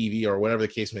TV or whatever the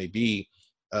case may be.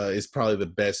 Is probably the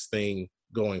best thing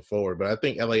going forward. But I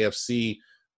think LAFC,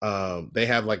 they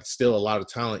have, like, still a lot of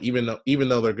talent, even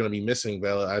though they're going to be missing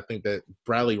Vela. I think that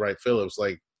Bradley Wright Phillips,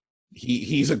 like,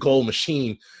 he's a goal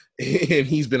machine, and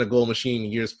he's been a goal machine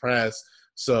in years past.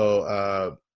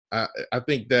 So I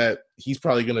think that he's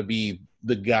probably going to be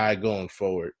the guy going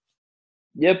forward.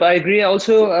 Yep, I agree.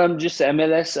 Also, just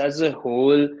MLS as a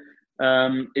whole,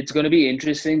 it's going to be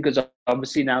interesting because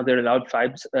obviously now they're allowed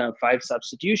five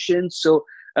substitutions. So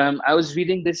I was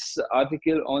reading this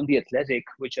article on The Athletic,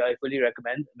 which I fully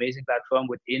recommend. Amazing platform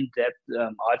with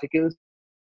in-depth articles.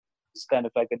 It's kind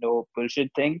of like a no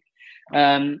bullshit thing.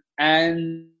 And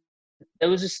there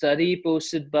was a study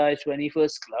posted by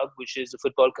 21st Club, which is a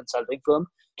football consulting firm,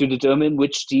 to determine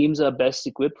which teams are best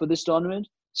equipped for this tournament.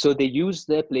 So they used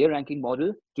their player ranking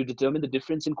model to determine the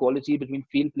difference in quality between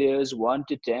field players 1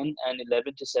 to 10 and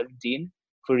 11 to 17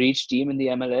 for each team in the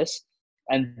MLS.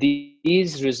 And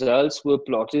these results were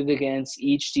plotted against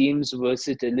each team's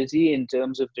versatility in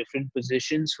terms of different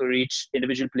positions for each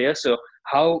individual player. So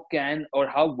how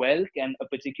well can a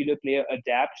particular player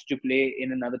adapt to play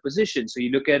in another position? So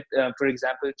you look at, for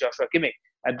example, Joshua Kimmich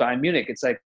at Bayern Munich. It's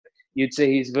like, you'd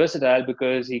say he's versatile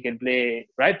because he can play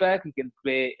right back, he can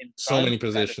play in front, so many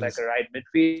positions, kind of like a right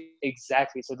midfield.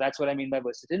 Exactly. So that's what I mean by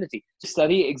versatility. The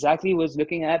study exactly was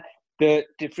looking at the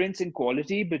difference in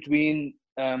quality between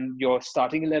your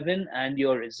starting 11 and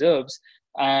your reserves.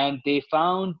 And they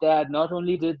found that not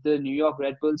only did the New York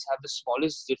Red Bulls have the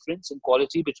smallest difference in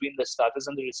quality between the starters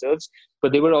and the reserves,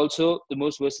 but they were also the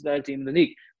most versatile team in the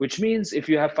league, which means if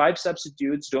you have 5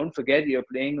 substitutes, don't forget you're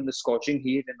playing in the scorching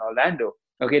heat in Orlando.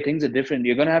 Okay, things are different.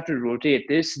 You're going to have to rotate.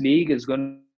 This league is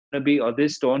going to be, or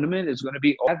this tournament is going to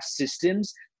be, have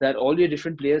systems that all your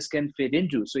different players can fit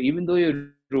into. So even though you're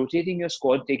rotating your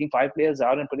squad, taking 5 players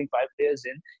out and putting 5 players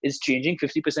in is changing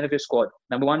 50% of your squad.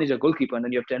 Number 1 is your goalkeeper, and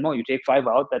then you have 10 more. You take 5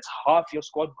 out, that's half your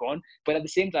squad gone. But at the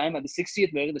same time, at the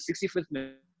 60th minute, the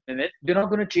 65th minute, you're not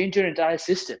going to change your entire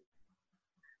system.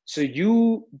 So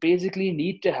you basically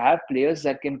need to have players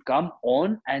that can come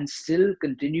on and still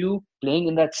continue playing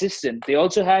in that system. They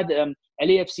also had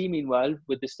LAFC, meanwhile,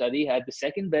 with the study, had the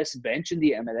second best bench in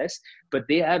the MLS, but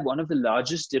they had one of the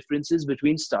largest differences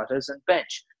between starters and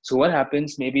bench. So what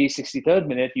happens, maybe 63rd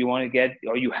minute, you want to get,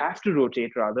 or you have to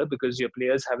rotate rather, because your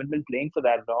players haven't been playing for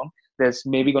that long. There's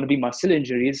maybe going to be muscle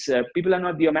injuries. People are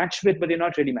not, you're match fit, but you're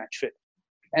not really match fit.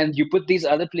 And you put these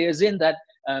other players in that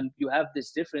you have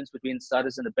this difference between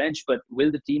starters and the bench, but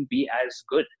will the team be as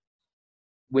good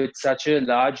with such a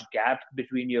large gap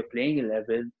between your playing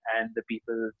 11 and the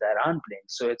people that aren't playing?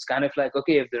 So it's kind of like,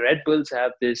 okay, if the Red Bulls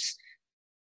have this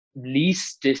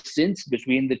least distance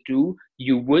between the two,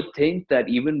 you would think that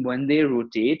even when they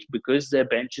rotate, because their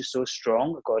bench is so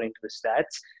strong, according to the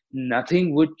stats,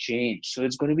 nothing would change. So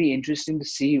it's going to be interesting to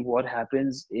see what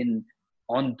happens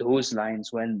on those lines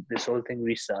when this whole thing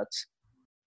restarts.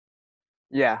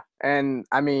 Yeah, and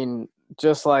I mean,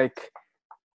 just like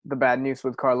the bad news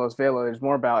with Carlos Vela, there's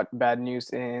more about bad news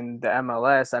in the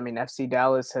MLS. I mean, FC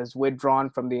Dallas has withdrawn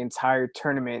from the entire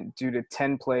tournament due to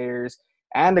 10 players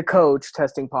and a coach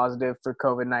testing positive for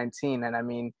COVID-19. And I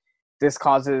mean, this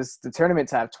causes the tournament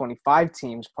to have 25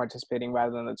 teams participating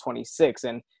rather than the 26.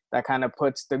 And that kind of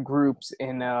puts the groups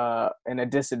in a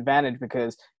disadvantage,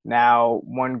 because now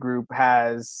one group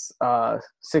has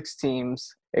 6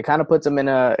 teams. It kind of puts them in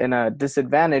a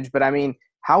disadvantage. But I mean,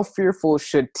 how fearful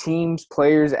should teams,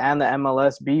 players, and the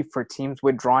MLS be for teams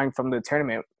withdrawing from the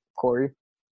tournament, Corey?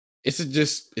 It's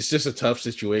just a tough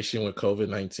situation with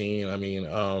COVID-19. I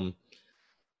mean,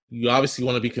 you obviously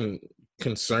want to be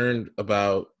concerned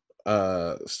about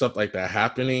stuff like that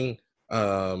happening.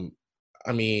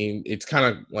 I mean, it's kind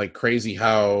of like crazy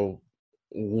how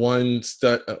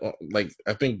like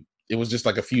I think it was just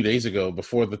like a few days ago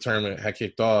before the tournament had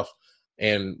kicked off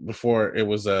and before it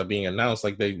was being announced,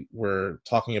 like they were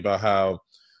talking about how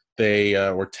they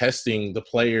were testing the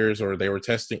players, or they were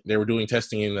doing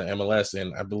testing in the MLS,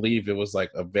 and I believe it was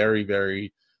like a very,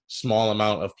 very small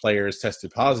amount of players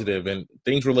tested positive, and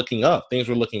things were looking up, things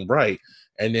were looking bright.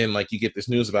 And then like you get this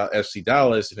news about FC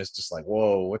Dallas, and it's just like,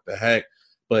 whoa, what the heck?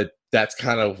 But that's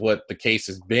kind of what the case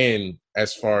has been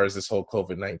as far as this whole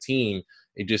COVID-19.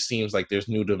 It just seems like there's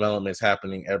new developments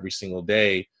happening every single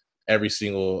day, every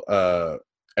single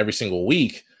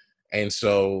week. And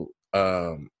so,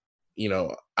 you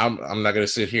know, I'm not going to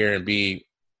sit here and be,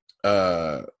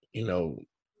 you know,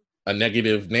 a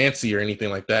negative Nancy or anything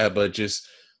like that, but just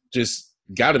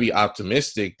got to be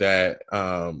optimistic that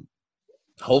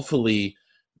hopefully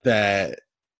that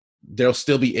they'll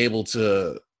still be able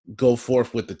to go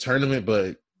forth with the tournament.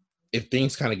 But if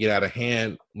things kind of get out of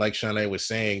hand, like Shanay was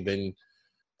saying, then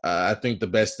I think the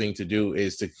best thing to do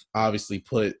is to obviously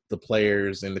put the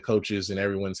players and the coaches and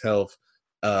everyone's health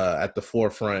at the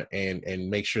forefront, and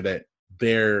make sure that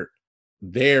their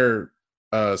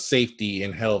safety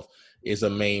and health is a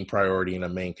main priority and a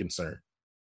main concern.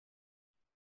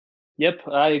 Yep,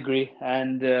 I agree.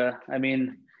 And I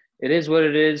mean, it is what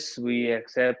it is. We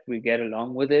accept, we get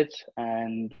along with it.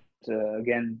 And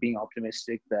again, being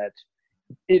optimistic that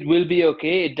it will be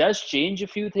okay. It does change a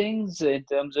few things in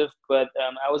terms of, but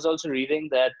I was also reading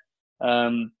that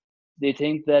they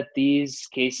think that these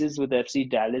cases with FC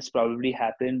Dallas probably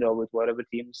happened, or with whatever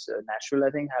teams, Nashville, I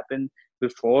think, happened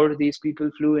before these people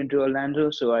flew into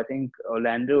Orlando. So I think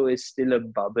Orlando is still a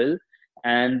bubble.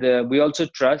 And we also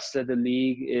trust that the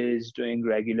league is doing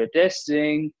regular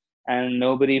testing, and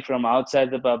nobody from outside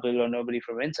the bubble or nobody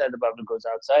from inside the bubble goes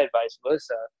outside, vice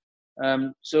versa.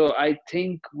 So I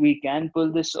think we can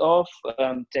pull this off.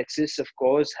 Texas, of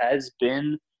course, has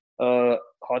been a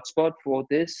hotspot for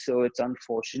this, so it's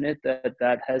unfortunate that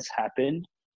that has happened.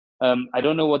 I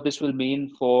don't know what this will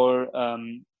mean for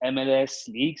MLS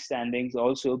league standings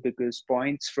also, because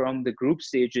points from the group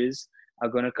stages are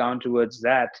going to count towards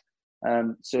that.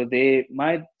 So they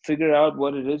might figure out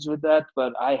what it is with that,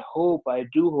 but I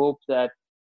do hope that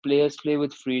players play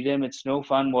with freedom. It's no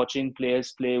fun watching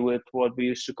players play with what we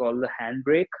used to call the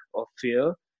handbrake of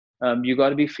fear. You got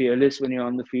to be fearless when you're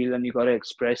on the field, and you got to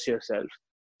express yourself.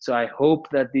 So I hope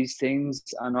that these things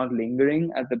are not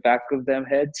lingering at the back of their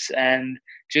heads, and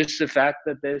just the fact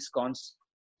that there's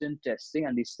constant testing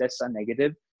and these tests are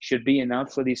negative should be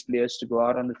enough for these players to go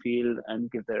out on the field and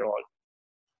give their all.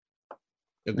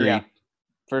 Agreed. Yeah,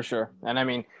 for sure. And I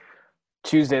mean,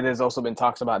 Tuesday, there's also been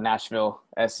talks about Nashville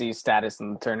SC's status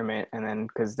in the tournament, and then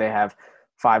because they have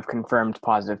 5 confirmed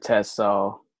positive tests.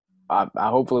 So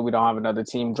hopefully we don't have another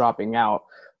team dropping out.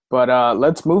 But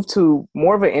let's move to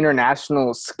more of an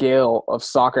international scale of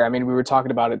soccer. I mean, we were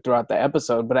talking about it throughout the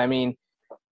episode, but I mean,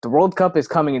 The World Cup is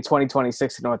coming in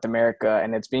 2026 in North America,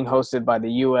 and it's being hosted by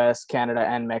the U.S., Canada,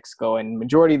 and Mexico. And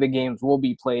majority of the games will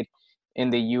be played in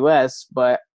the U.S.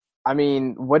 But I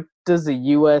mean, what does the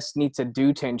U.S. need to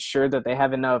do to ensure that they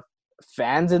have enough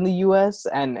fans in the U.S.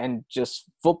 and just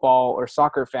football or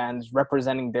soccer fans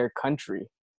representing their country?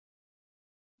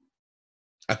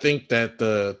 I think that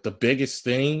the biggest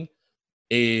thing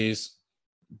is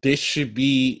this should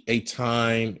be a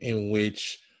time in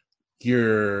which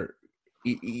I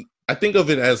think of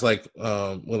it as like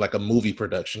like a movie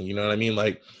production, you know what I mean?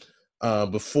 Like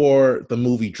before the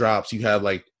movie drops, you have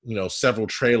like, several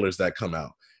trailers that come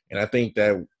out. And I think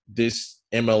that this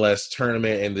MLS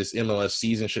tournament and this MLS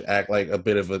season should act like a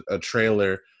bit of a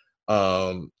trailer,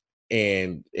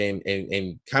 and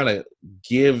kind of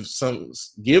give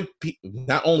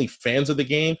not only fans of the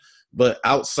game, but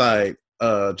outside,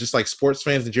 just like sports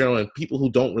fans in general and people who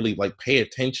don't really like pay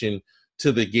attention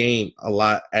to the game a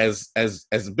lot as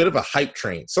a bit of a hype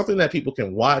train, something that people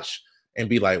can watch and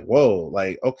be like, whoa,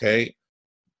 like, okay,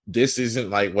 this isn't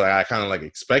like what I kind of like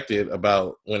expected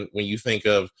about when you think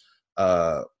of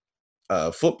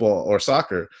football or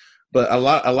soccer. But a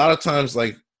lot of times,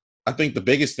 like, I think the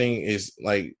biggest thing is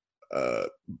like,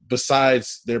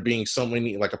 besides there being so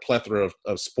many, like a plethora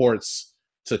of sports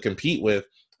to compete with,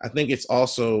 I think it's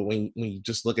also when you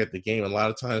just look at the game, a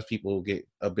lot of times people get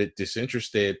a bit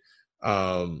disinterested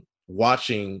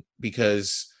watching,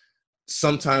 because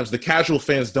sometimes the casual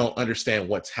fans don't understand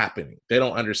what's happening. They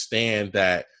don't understand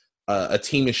that a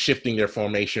team is shifting their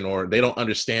formation, or they don't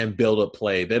understand build-up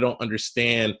play. They don't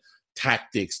understand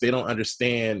tactics. They don't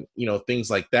understand, things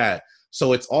like that.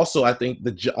 So it's also, I think,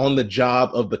 on the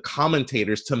job of the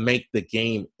commentators to make the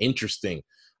game interesting.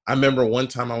 I remember one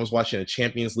time I was watching a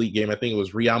Champions League game. I think it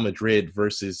was Real Madrid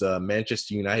versus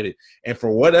Manchester United. And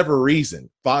for whatever reason,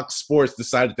 Fox Sports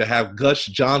decided to have Gus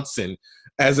Johnson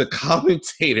as a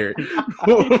commentator.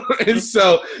 And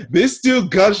so this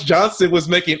dude, Gus Johnson, was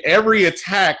making every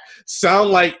attack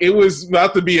sound like it was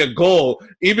about to be a goal.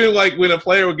 Even like when a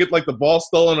player would get like the ball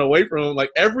stolen away from him, like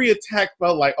every attack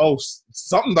felt like, oh,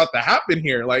 something's about to happen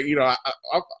here. Like,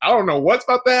 I don't know what's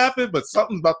about to happen, but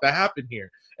something's about to happen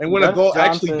here. And when a goal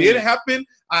actually did happen,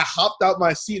 I hopped out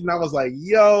my seat and I was like,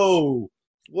 yo,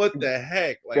 what the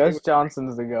heck? Like, Gus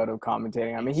Johnson's the goat of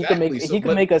commentating. I mean, exactly. he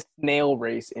can make a snail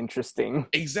race interesting.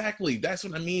 Exactly. That's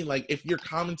what I mean. Like, if you're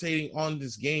commentating on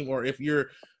this game, or if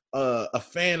you're a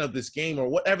fan of this game, or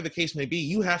whatever the case may be,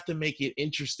 you have to make it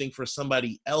interesting for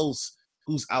somebody else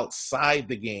who's outside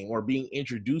the game or being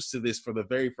introduced to this for the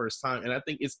very first time. And I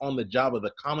think it's on the job of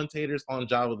the commentators, on the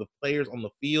job of the players on the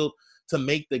field, to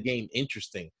make the game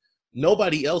interesting.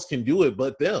 Nobody else can do it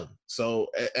but them. So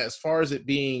as far as it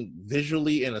being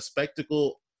visually and a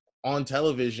spectacle on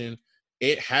television,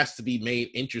 it has to be made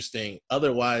interesting.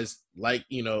 Otherwise, like,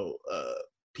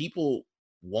 people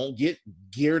won't get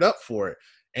geared up for it.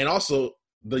 And also,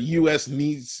 the U.S.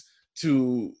 needs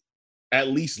to at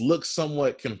least look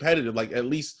somewhat competitive. Like, at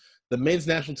least the men's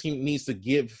national team needs to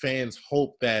give fans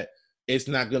hope that it's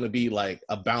not going to be like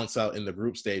a bounce out in the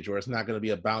group stage, or it's not going to be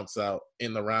a bounce out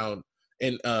in the round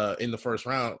in the first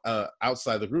round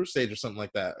outside the group stage or something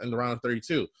like that in the round of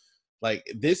 32. Like,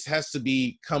 this has to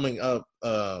be coming up,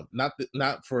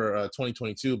 not for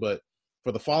 2022, but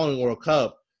for the following World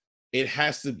Cup. There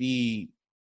has to be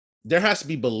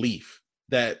belief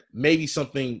that maybe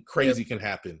something crazy can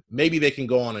happen. Maybe they can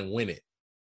go on and win it.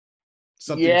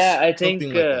 I think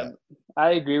like that.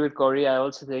 I agree with Corey. I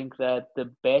also think that the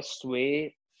best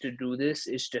way to do this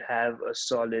is to have a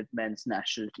solid men's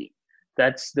national team.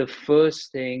 That's the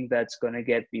first thing that's going to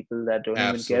get people that don't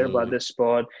even care about the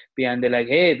sport behind. They're like,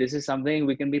 hey, this is something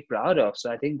we can be proud of. So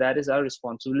I think that is our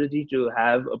responsibility, to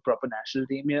have a proper national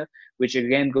team here, which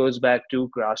again goes back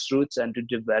to grassroots and to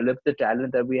develop the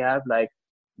talent that we have. Like,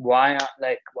 why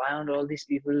aren't all these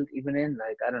people even in?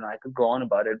 Like, I don't know, I could go on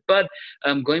about it. But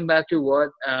going back to what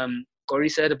Corey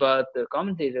said about the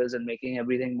commentators and making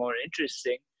everything more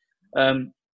interesting,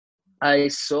 I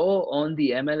saw on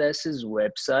the MLS's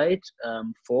website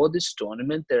for this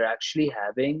tournament, they're actually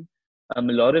having a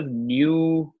lot of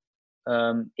new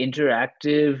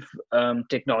interactive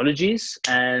technologies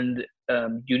and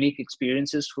unique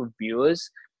experiences for viewers.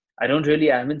 I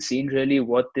haven't seen really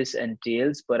what this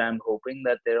entails, but I'm hoping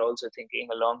that they're also thinking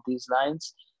along these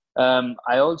lines.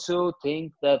 I also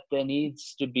think that there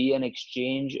needs to be an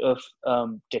exchange of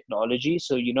technology.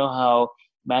 So you know how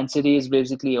Man City is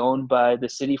basically owned by the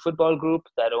City Football Group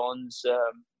that owns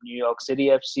New York City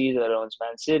FC, that owns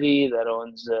Man City, that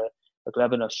owns a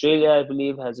club in Australia, I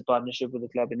believe, has a partnership with a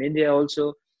club in India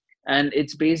also. And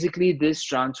it's basically this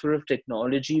transfer of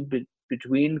technology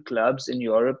between clubs in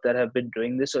Europe that have been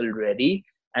doing this already.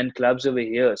 and clubs over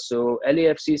here. So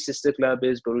LAFC's sister club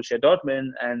is Borussia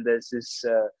Dortmund, and there's this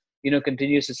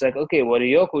continuous. It's like, okay, what are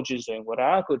your coaches doing? What are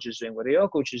our coaches doing? What are your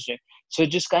coaches doing? So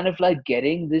just kind of like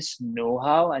getting this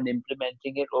know-how and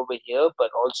implementing it over here, but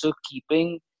also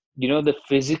keeping the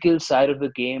physical side of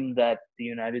the game that the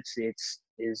United States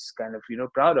is kind of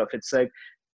proud of. It's like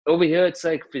over here, it's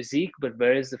like physique, but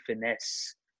where is the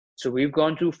finesse? So we've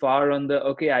gone too far on the,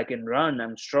 okay, I can run,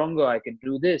 I'm stronger, I can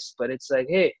do this. But it's like,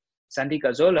 hey, Santi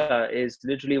Cazorla is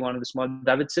literally one of the small,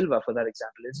 David Silva, for that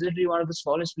example, is literally one of the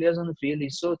smallest players on the field.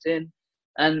 He's so thin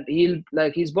and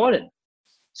he's balling.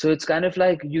 So it's kind of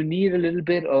like you need a little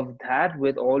bit of that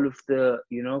with all of the,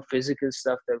 physical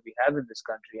stuff that we have in this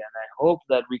country. And I hope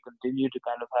that we continue to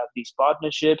kind of have these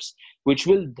partnerships, which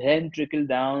will then trickle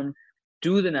down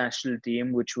to the national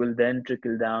team, which will then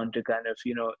trickle down to kind of,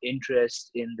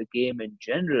 interest in the game in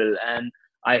general. And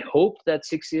I hope that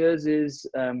 6 years is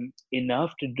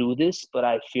enough to do this, but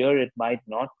I fear it might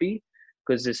not be,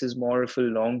 because this is more of a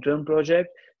long-term project.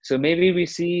 So maybe we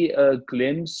see a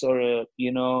glimpse or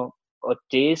a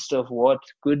taste of what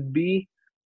could be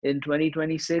in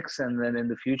 2026, and then in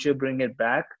the future bring it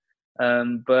back.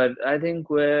 But I think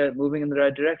we're moving in the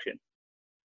right direction.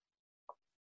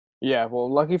 Yeah,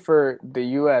 well, lucky for the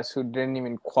U.S., who didn't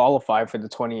even qualify for the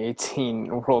 2018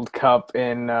 World Cup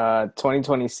in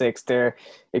 2026. They're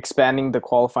expanding the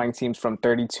qualifying teams from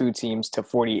 32 teams to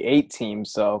 48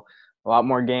 teams. So a lot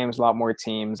more games, a lot more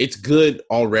teams. It's good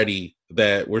already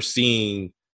that we're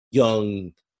seeing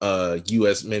young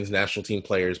U.S. men's national team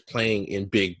players playing in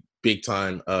big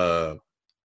time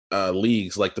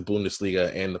leagues like the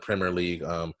Bundesliga and the Premier League.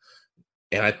 And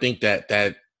I think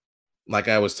that like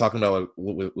I was talking about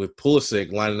with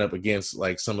Pulisic lining up against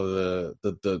like some of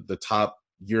the top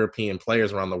European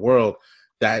players around the world,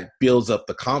 that builds up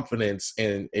the confidence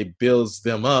and it builds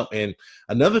them up. And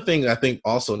another thing I think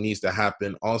also needs to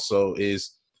happen also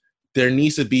is there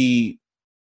needs to be,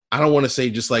 I don't want to say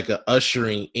just like a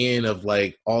ushering in of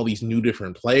like all these new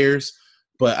different players,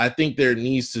 but I think there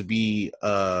needs to be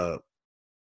a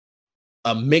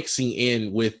mixing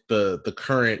in with the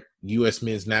current U.S.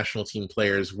 men's national team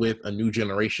players with a new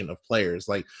generation of players.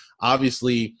 Like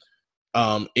obviously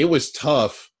it was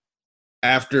tough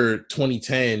after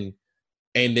 2010,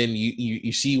 and then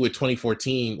you see with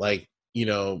 2014, like,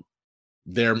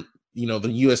 they're, the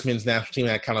U.S. men's national team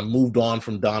had kind of moved on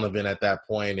from Donovan at that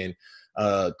point, and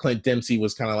Clint Dempsey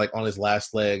was kind of like on his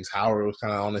last legs. Howard was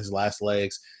kind of on his last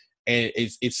legs. And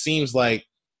it seems like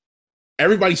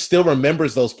everybody still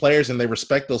remembers those players and they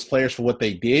respect those players for what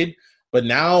they did. But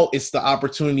now it's the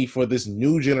opportunity for this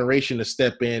new generation to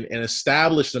step in and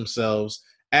establish themselves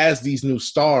as these new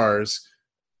stars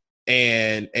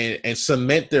and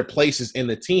cement their places in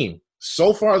the team.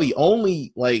 So far, the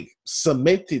only like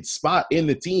cemented spot in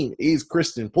the team is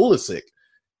Christian Pulisic.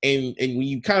 And when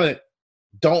you kind of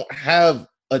don't have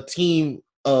a team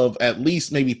of at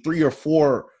least maybe 3 or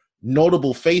 4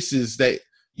 notable faces that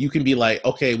you can be like,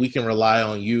 okay, we can rely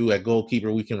on you at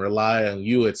goalkeeper. We can rely on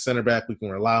you at center back. We can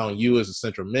rely on you as a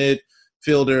central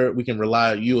midfielder. We can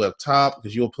rely on you up top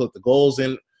because you'll put the goals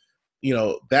in.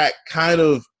 That kind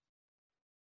of,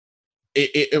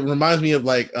 it reminds me of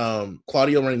like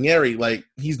Claudio Ranieri. Like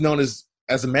he's known as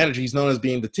a manager, he's known as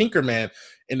being the Tinker Man.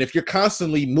 And if you're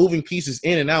constantly moving pieces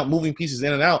in and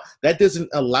out, that doesn't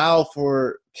allow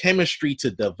for chemistry to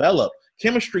develop.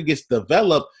 Chemistry gets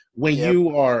developed when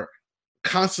you are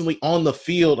constantly on the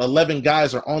field. 11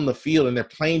 guys are on the field and they're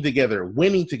playing together,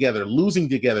 winning together, losing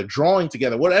together, drawing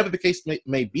together, whatever the case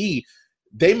may be.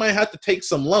 They might have to take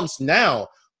some lumps now,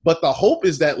 but the hope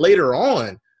is that later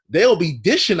on they'll be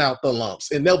dishing out the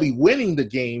lumps and they'll be winning the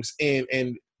games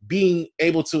and being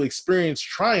able to experience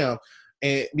triumph,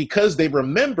 and because they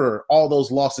remember all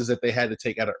those losses that they had to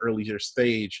take at an earlier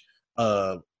stage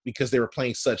because they were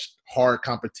playing such hard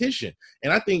competition.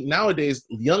 And I think nowadays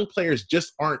young players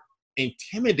just aren't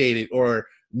intimidated or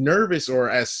nervous or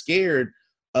as scared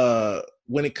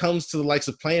when it comes to the likes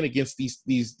of playing against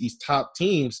these top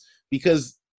teams,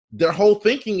 because their whole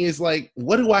thinking is like,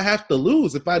 what do I have to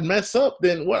lose? If I mess up,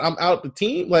 then what? I'm out the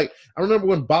team. Like I remember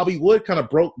when Bobby Wood kind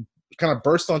of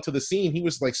burst onto the scene. He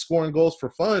was like scoring goals for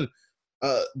fun.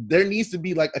 There needs to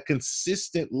be like a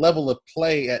consistent level of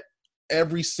play at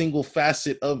every single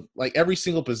facet of like every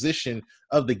single position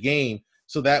of the game,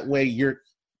 so that way you're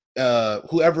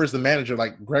whoever is the manager,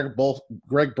 like Greg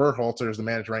Berhalter is the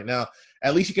manager right now,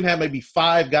 at least you can have maybe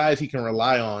 5 guys he can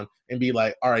rely on and be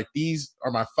like, all right, these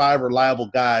are my 5 reliable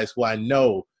guys who I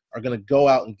know are going to go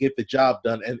out and get the job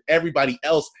done. And everybody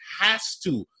else has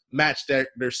to match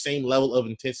their same level of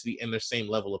intensity and their same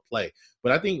level of play.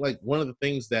 But I think like one of the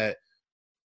things that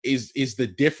is the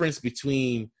difference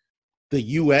between the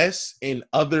U.S. and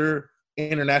other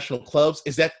international clubs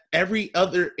is that every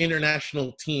other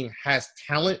international team has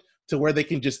talent to where they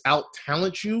can just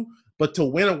out-talent you. But to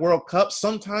win a World Cup,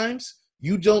 sometimes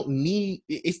you don't need –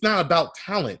 it's not about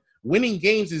talent. Winning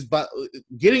games is by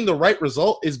getting the right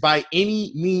result is by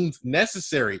any means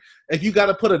necessary. If you got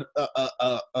to put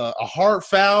a hard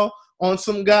foul on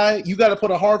some guy, you got to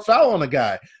put a hard foul on a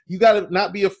guy. You got to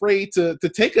not be afraid to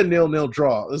take a 0-0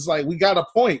 draw. It's like we got a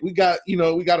point. We got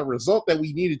a result that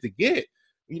we needed to get.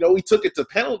 We took it to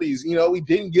penalties. We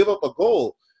didn't give up a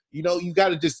goal. You got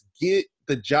to just get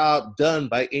the job done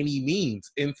by any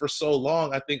means. And for so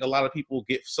long, I think a lot of people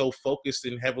get so focused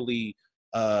and heavily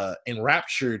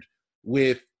enraptured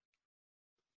with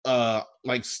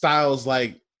like styles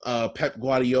like Pep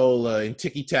Guardiola and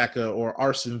Tiki Taka or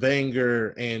Arsene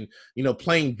Wenger and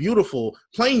playing beautiful.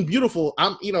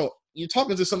 You're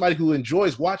talking to somebody who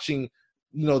enjoys watching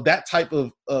that type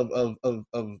of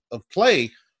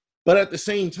play, but at the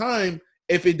same time,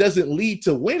 if it doesn't lead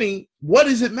to winning, what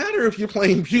does it matter if you're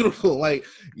playing beautiful? Like,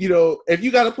 if you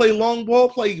got to play long ball,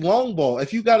 play long ball.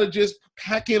 If you got to just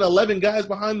pack in 11 guys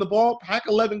behind the ball, pack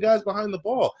 11 guys behind the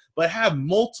ball. But have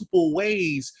multiple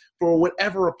ways for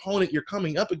whatever opponent you're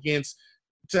coming up against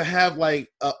to have like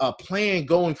a plan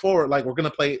going forward. Like we're going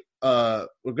to play,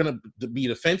 we're going to be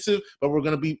defensive, but we're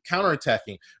going to be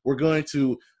counterattacking. We're going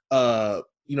to,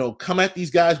 come at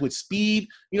these guys with speed,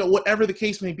 whatever the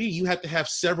case may be. You have to have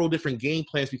several different game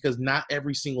plans because not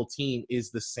every single team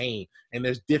is the same. And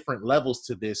there's different levels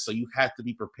to this. So you have to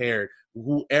be prepared,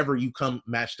 whoever you come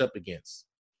matched up against.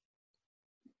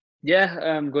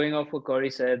 Yeah, going off what Corey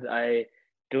said, I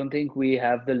don't think we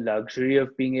have the luxury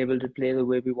of being able to play the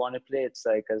way we want to play. It's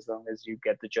like as long as you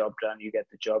get the job done, you get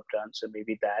the job done. So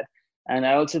maybe that. And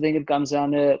I also think it comes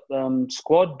down to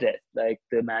squad depth, like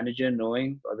the manager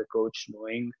knowing or the coach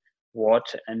knowing what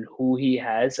and who he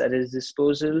has at his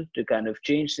disposal to kind of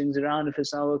change things around if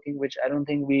it's not working, which I don't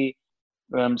think we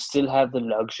still have the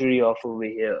luxury of over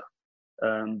here.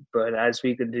 But as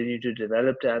we continue to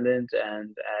develop talent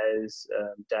and as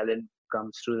talent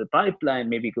comes through the pipeline,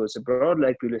 maybe goes abroad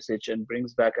like Pulisic and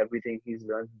brings back everything he's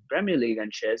learned in the Premier League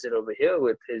and shares it over here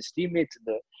with his teammates in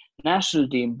the national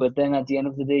team. But then at the end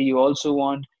of the day, you also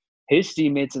want his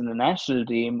teammates in the national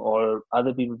team or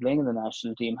other people playing in the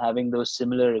national team having those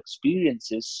similar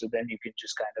experiences. So then you can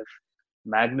just kind of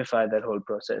magnify that whole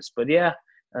process. But yeah,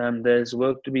 there's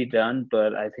work to be done,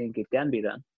 but I think it can be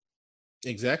done.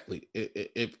 Exactly.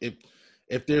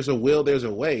 If there's a will, there's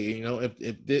a way.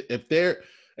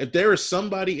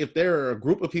 If there are a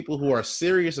group of people who are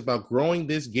serious about growing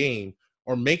this game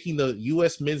or making the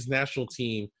U.S. men's national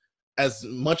team as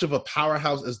much of a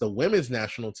powerhouse as the women's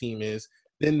national team is,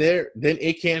 then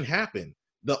it can happen.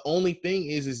 The only thing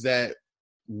is that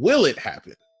will it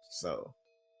happen? So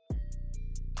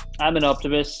I'm an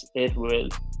optimist. It will.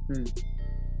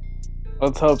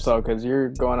 Let's hope so, because you're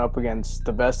going up against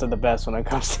the best of the best when it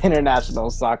comes to international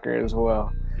soccer as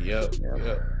well. Yep.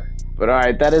 But all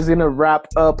right, that is going to wrap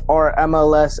up our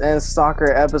MLS and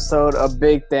soccer episode. A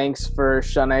big thanks for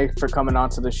Shanay for coming on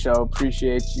to the show.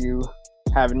 Appreciate you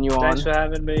having you on. Thanks for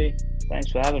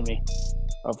having me.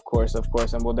 Of course.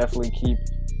 And we'll definitely keep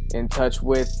in touch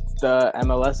with the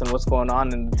MLS and what's going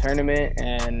on in the tournament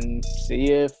and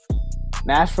see if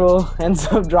Nashville ends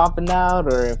up dropping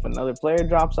out or if another player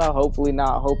drops out. Hopefully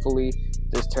not. Hopefully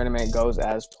this tournament goes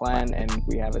as planned and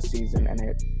we have a season and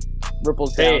it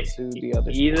ripples down to the other.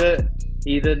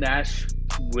 Either Nash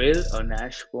will or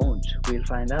Nash won't. We'll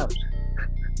find out.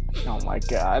 Oh my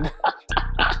God.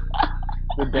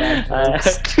 The dad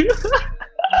jokes.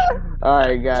 All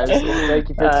right, guys. Well, thank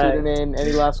you for tuning in.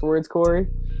 Any last words, Corey?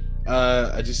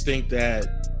 I just think that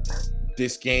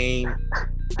this game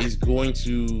is going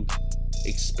to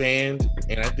expand,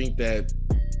 and I think that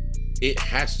it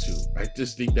has to. I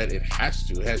just think that it has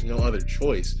to. It has no other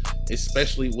choice,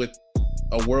 especially with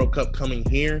a World Cup coming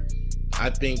here. I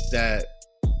think that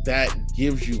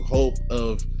gives you hope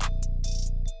of,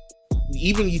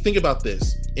 even you think about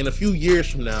this, in a few years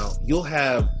from now, you'll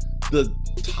have the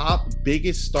top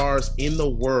biggest stars in the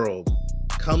world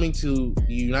coming to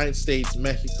the United States,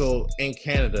 Mexico, and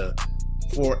Canada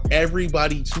for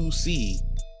everybody to see.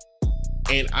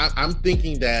 And I'm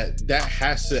thinking that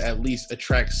has to at least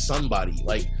attract somebody.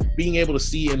 Like being able to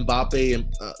see Mbappe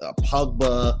and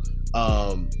Pogba,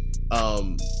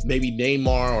 maybe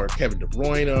Neymar or Kevin De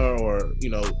Bruyne or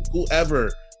whoever,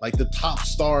 like the top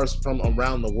stars from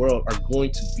around the world are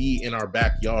going to be in our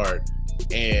backyard.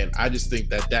 And I just think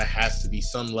that has to be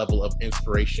some level of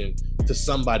inspiration to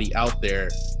somebody out there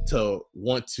to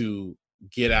want to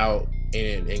get out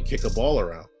and kick a ball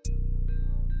around.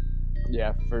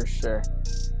 Yeah, for sure.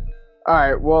 All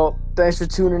right. Well, thanks for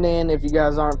tuning in. If you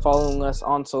guys aren't following us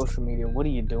on social media, what are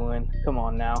you doing? Come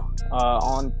on now.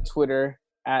 On Twitter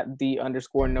at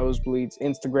 @the_nosebleeds,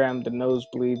 Instagram the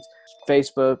nosebleeds,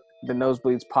 Facebook the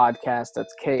nosebleeds podcast.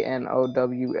 That's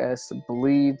KNOWS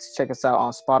bleeds. Check us out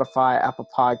on Spotify, Apple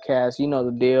Podcasts. You know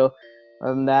the deal.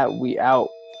 Other than that, we out.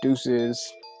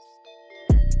 Deuces.